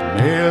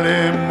mele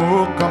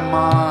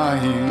mukama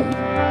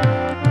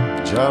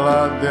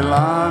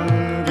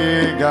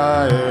की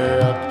गाए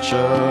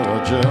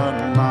अचरज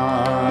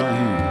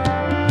नाही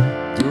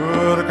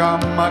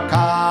दुर्गम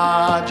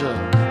काज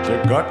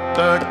जगत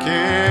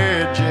के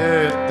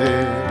जेते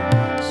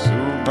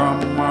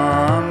सुगम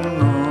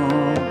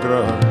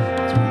अनुग्रह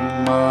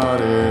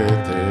तुम्हारे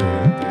थे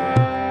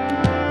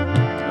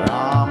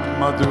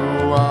राम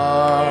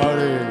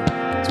दुआरे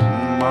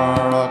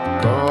तुम्हारा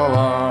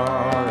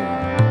कवारे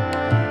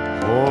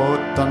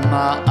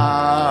होतना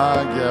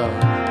आज्ञा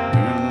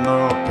बिनु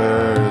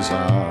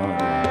पेसारे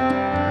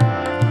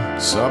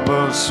सब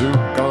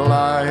सुख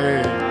लाए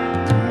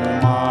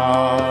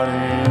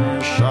तुम्हारी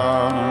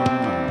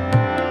शरण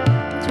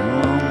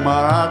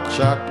तुम्हारा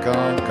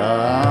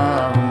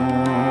चक्कारू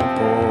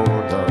को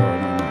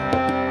धर्म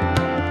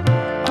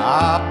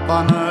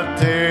आपन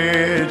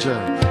तेज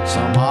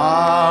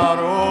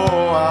समारो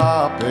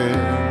आपे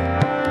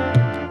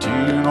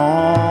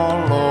तीनों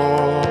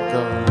लोक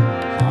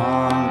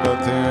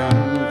हांगते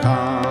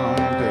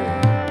कांटे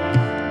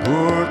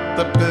भूत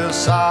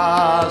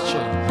पिशाच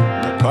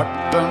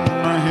निकट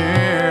नहीं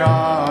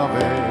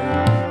आवे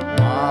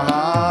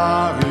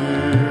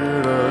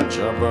महावीर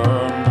जब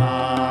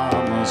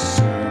नाम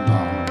सुना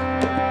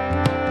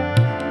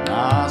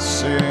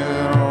नासे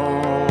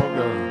रोग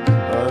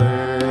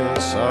हरे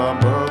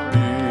सब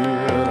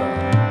पीरा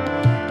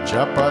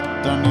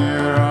जपत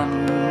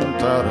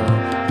निरंतर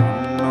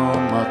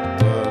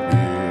हनुमत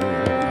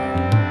वीर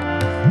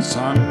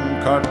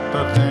संकट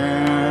ते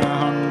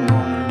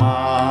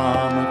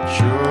हनुमान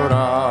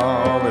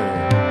छुड़ावे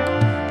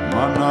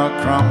मन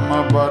क्रम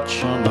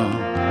वचन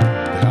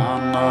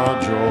ध्यान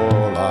जो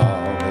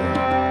लावे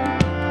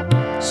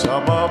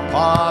सब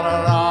पार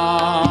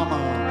राम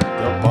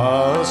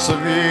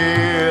तपस्वी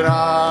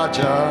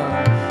राजा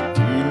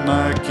तीन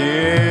के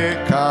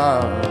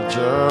काज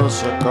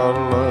सकल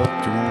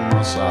तुम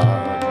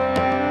साज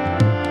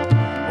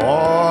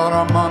और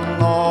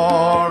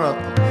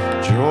मनोरथ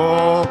जो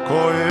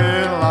कोई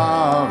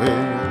लावे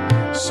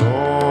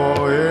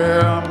सोए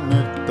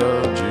अमित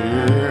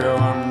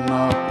जीवन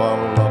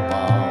पल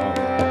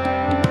पावे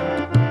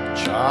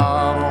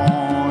चारों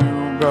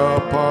युग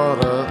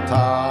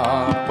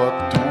परताप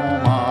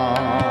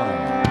तुम्हारा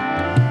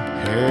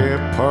हे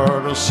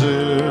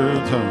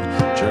प्रसिद्ध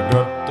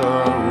जगत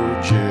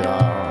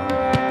उजियार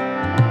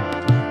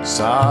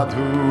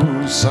साधु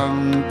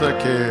संत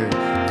के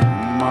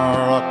तुम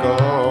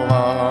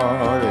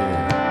रखवारे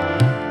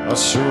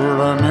असुर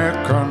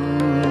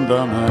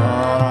निकंदन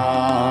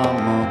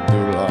राम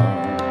दुलार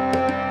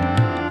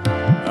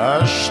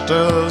अष्ट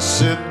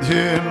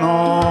सिद्धि नो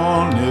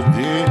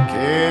निधि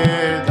के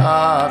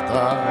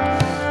दाता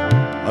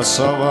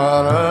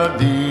असवर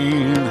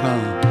दीन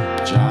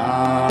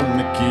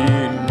जानकी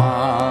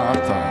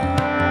माता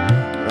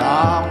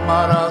राम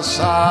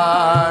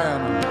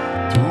रसायन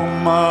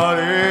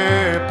तुम्हारे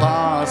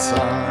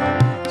पासा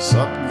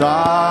सदा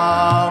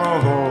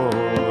रहो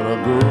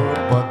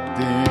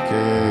रघुपति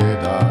के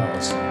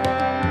दास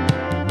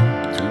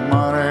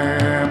तुम्हारे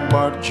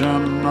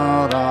भजन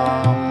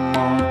राम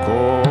को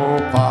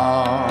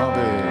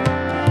पावे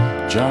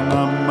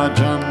जन्म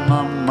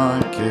जन्म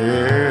के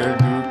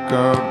दुख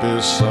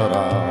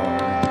बिसरावे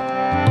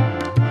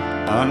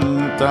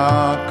अंत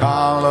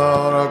काल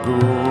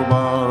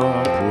रघुबर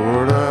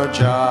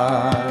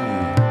जाए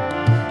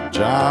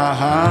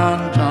जहाँ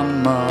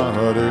जन्म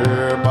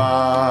हरे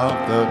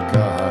बात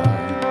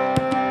कहे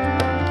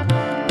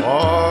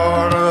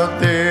और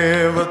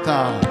देवता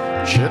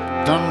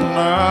चित्तन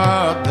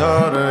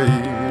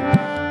धरई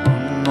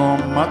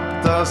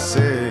हनुमत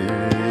से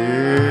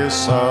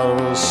सर्व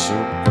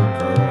सुख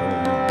करे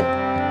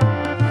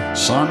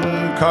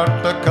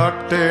संकट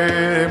कटे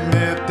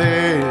मिटे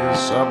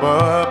सब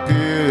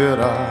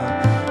पीरा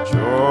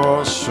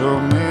जो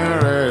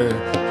सुमिरे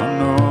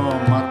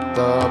हनुमत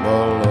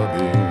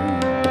बलबीर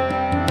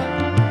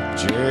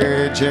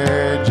जय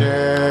जय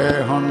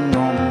जय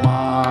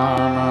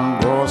हनुमान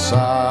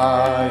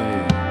गोसाई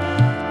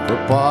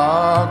कृपा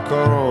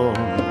करो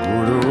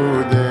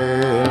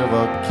गुरुदेव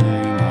की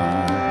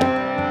नाई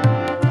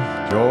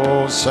जो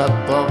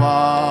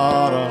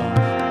सतवार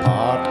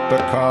पाठ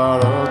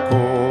कर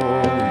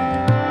कोई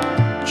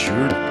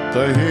छूट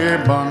ही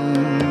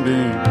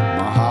बंदी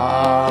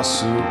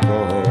महासुख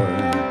होय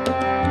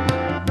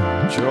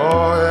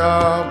जोया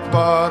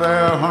पर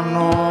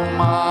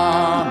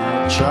हनुमान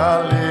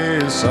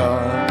चालीसा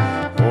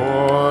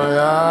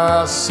होया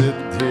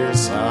सिद्धि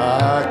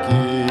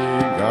साकी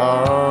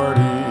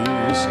गाड़ी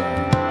सा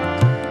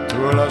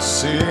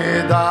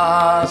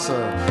तुलसीदास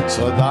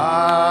सदा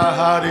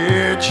हरि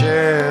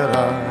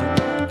चेरा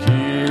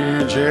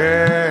कीजे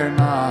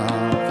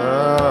नाथ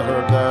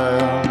हृदय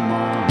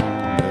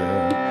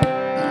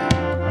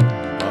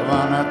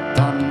पवन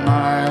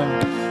तनय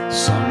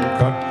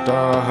संकट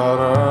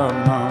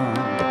हरण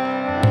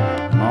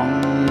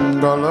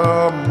मंगल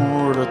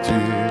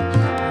मूर्ति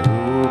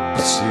रूप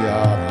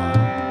सियारा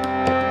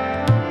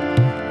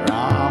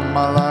राम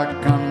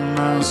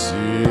लखन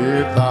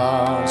सीता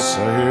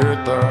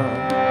सहित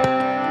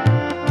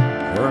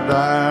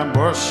हृदय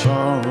बसो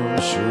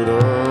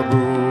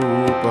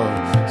सुरभूप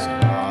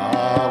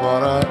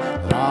सियावर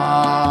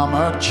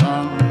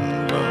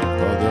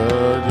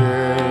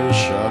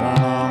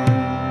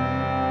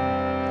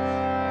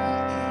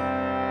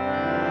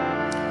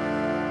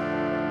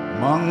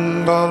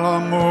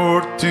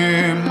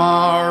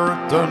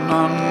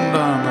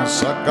Nandana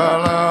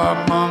Sakala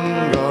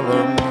Mangala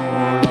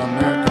Mula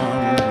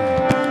Nikam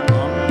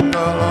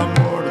Mangala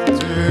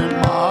Murti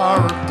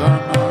Marta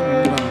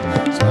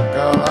Nandana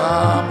Sakala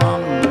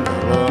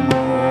Mangala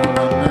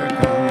Mula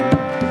Nikam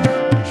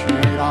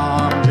Shri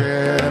Ram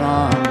Jai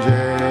Ram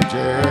Jai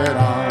Jai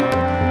Ram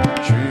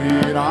Shri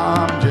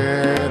Ram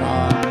Jai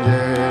Ram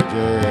Jai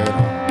Jai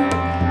Ram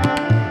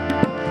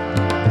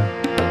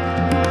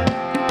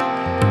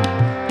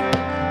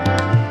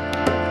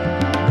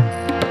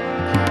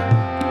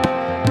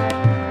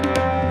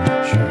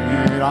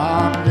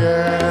Ram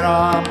Jai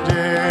Ram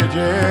Jai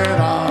Jai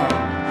Ram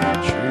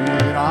Shri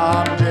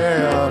Ram Jai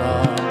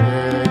Ram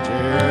Jai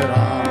Jai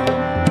Ram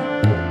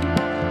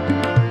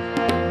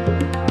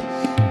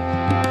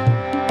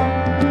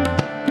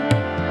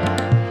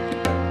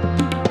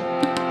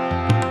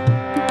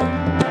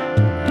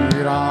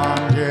Shri Ram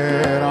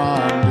Jai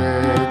Ram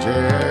Jai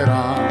Jai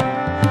Ram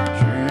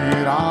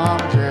Shri Ram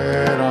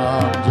Jai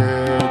Ram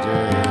Jai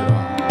Jai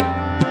Ram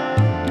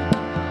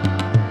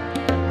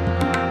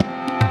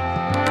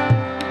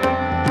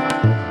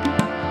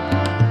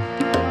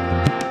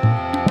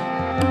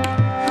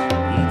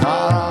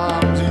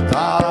Sitaram,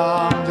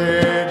 Sitaram,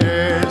 Jai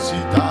Jai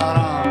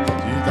Sitaram,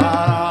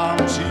 Sitaram,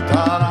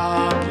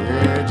 Sitaram,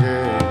 Jai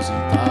Jai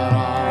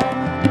Sitaram.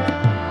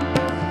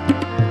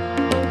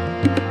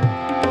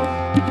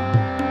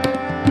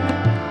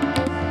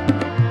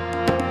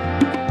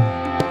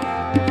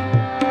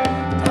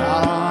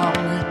 Sitaram,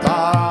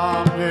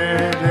 Sitaram,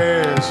 Jai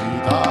Jai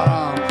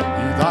Sitaram,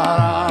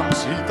 Sitaram,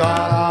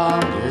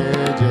 Sitaram,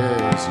 Jai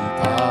Jai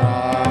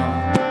Sitaram.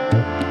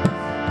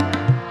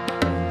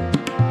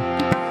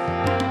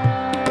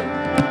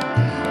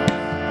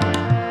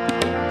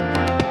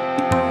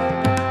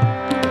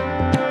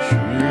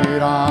 Shri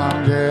Ram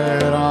Jai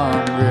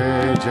Ram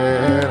Jai Jai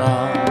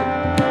Ram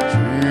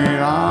Shri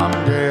Ram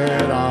Jai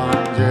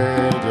Ram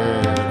Jai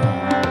Jai Ram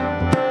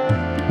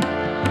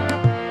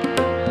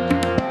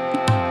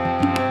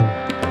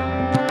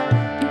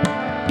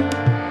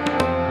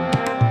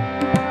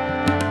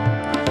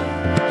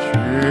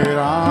Shri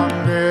Ram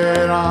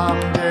Jai Ram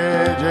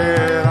Jai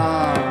Jai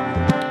Ram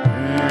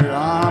Shri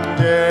Ram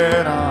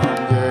Jai Ram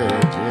Jai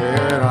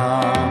Jai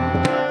Ram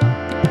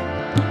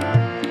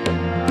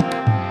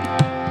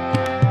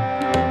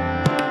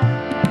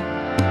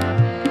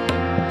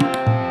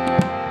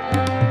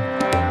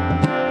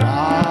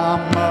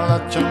Ram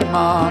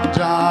Lakshman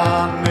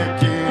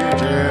Janaki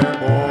Jai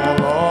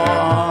Bolo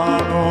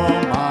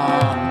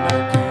Hanuman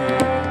Ki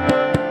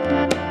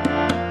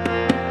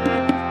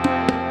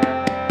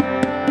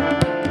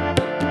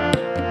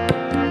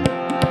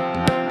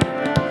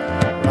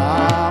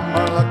Ram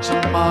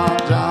Lakshman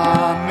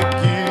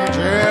Janaki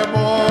Jai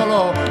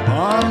Bolo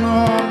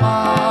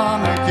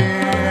Hanuman Ki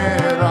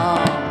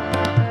Ram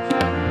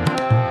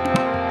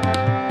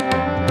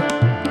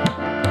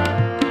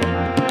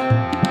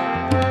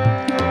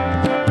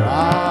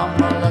Ram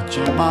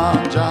Lakshman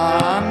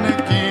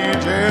Janaki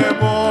Jai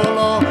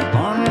Bolo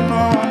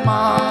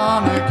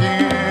Hanuman Ki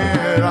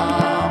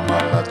Ram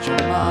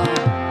Lakshman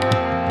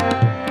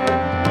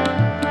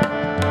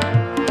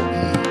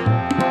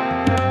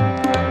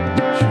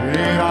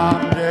Shri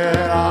Ram Jai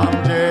Ram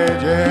Jai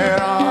Jai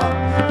Ram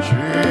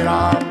Shri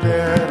Ram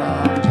Jai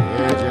Ram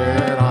Jai Jai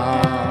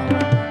Ram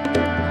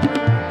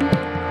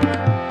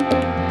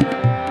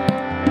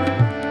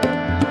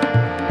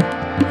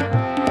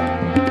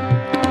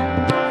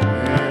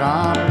Shri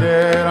Ram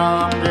Jai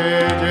Ram Jai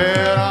Jai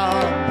Ram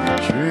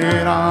Shri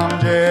Ram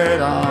Jai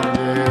Ram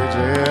Jai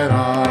Jai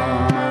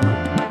Ram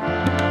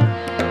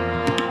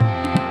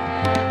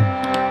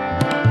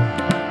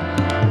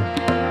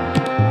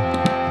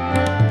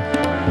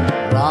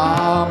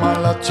Ram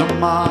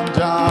Lakshman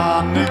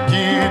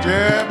Janaki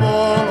Jai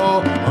Bolo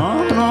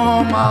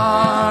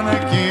Hanuman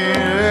Ki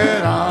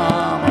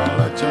Ram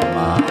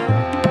Lakshman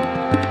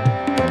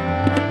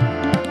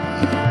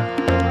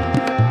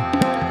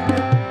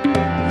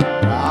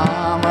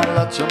Ram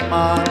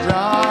Lakshman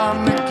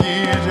Janaki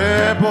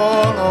Jai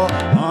Bolo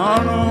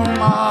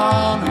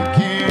Hanuman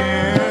Ki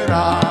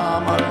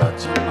Ram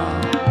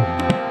Lakshman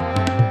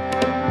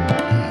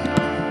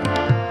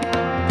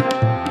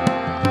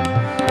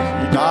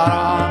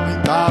Sitaram,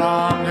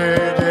 Sitaram, Jai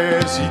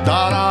Jai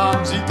Sitaram,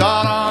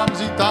 Sitaram,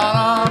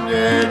 Sitaram,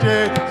 Jai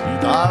Jai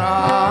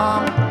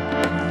Sitaram.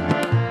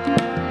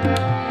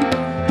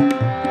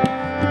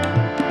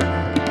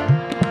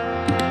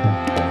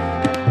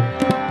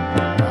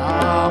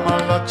 Ram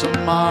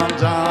Lakshman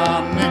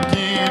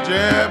Janaki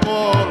Jai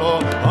Bolo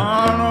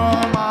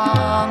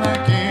Hanuman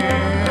Ki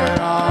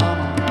Ram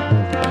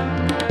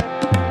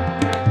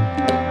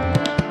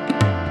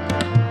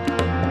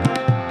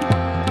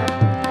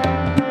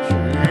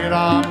Shri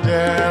Ram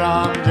Jai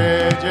Ram Jai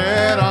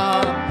Jai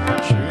Ram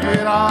Shri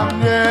Ram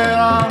Jai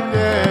Ram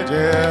Jai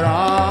Jai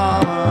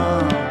Ram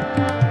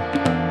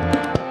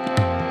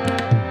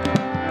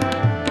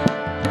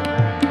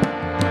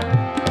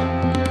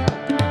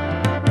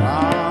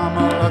Ram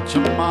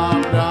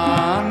Lakshman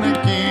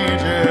Janaki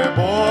Jai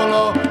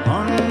Bolo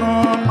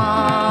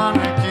Hanuman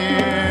Ki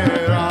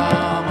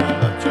Ram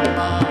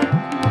Lakshman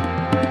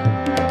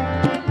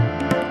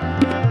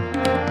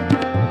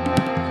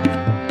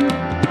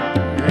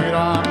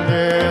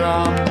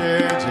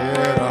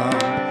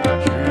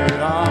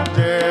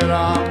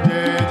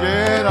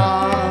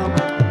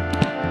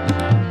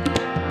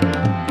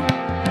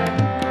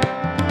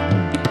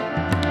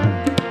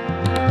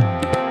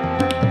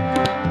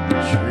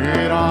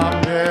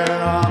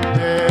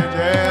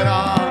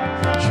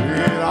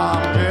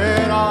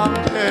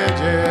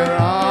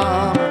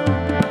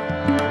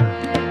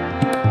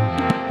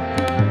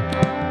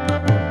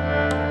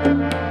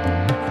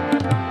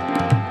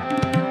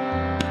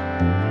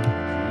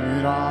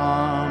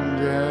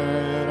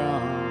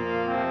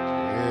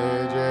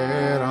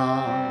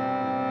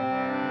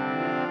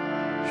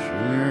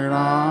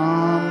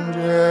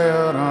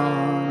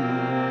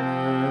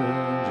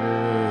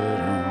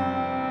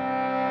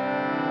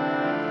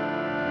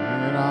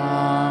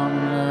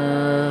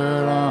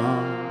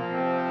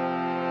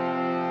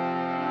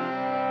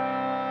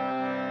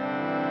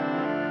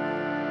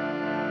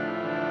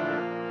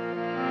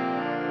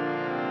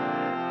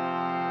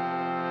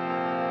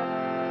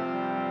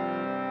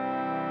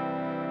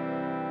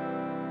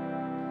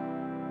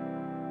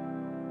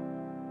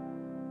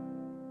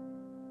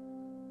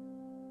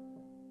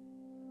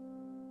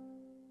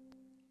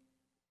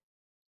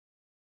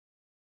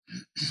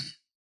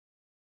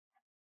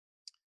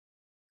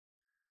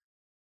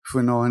If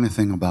we know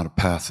anything about a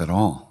path at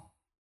all,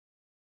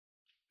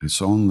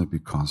 it's only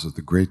because of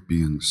the great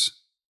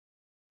beings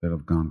that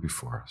have gone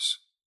before us.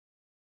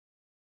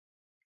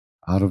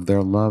 Out of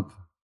their love,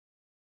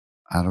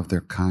 out of their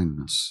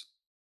kindness,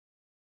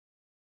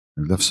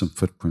 they left some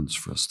footprints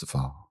for us to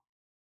follow.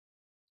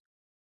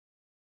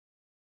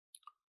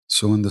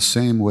 So in the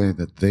same way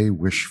that they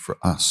wish for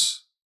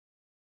us,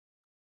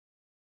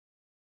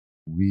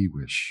 we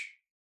wish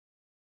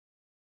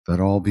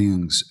that all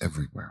beings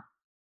everywhere,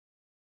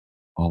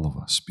 all of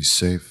us, be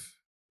safe,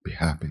 be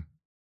happy,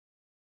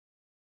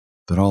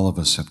 that all of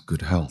us have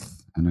good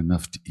health and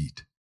enough to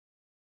eat.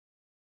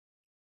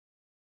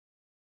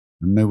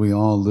 And may we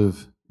all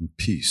live in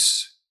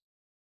peace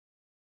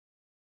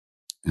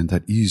and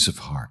at ease of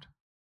heart.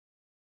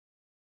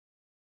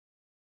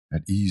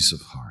 At ease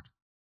of heart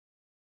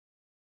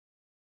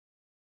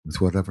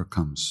with whatever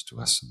comes to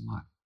us in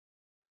life.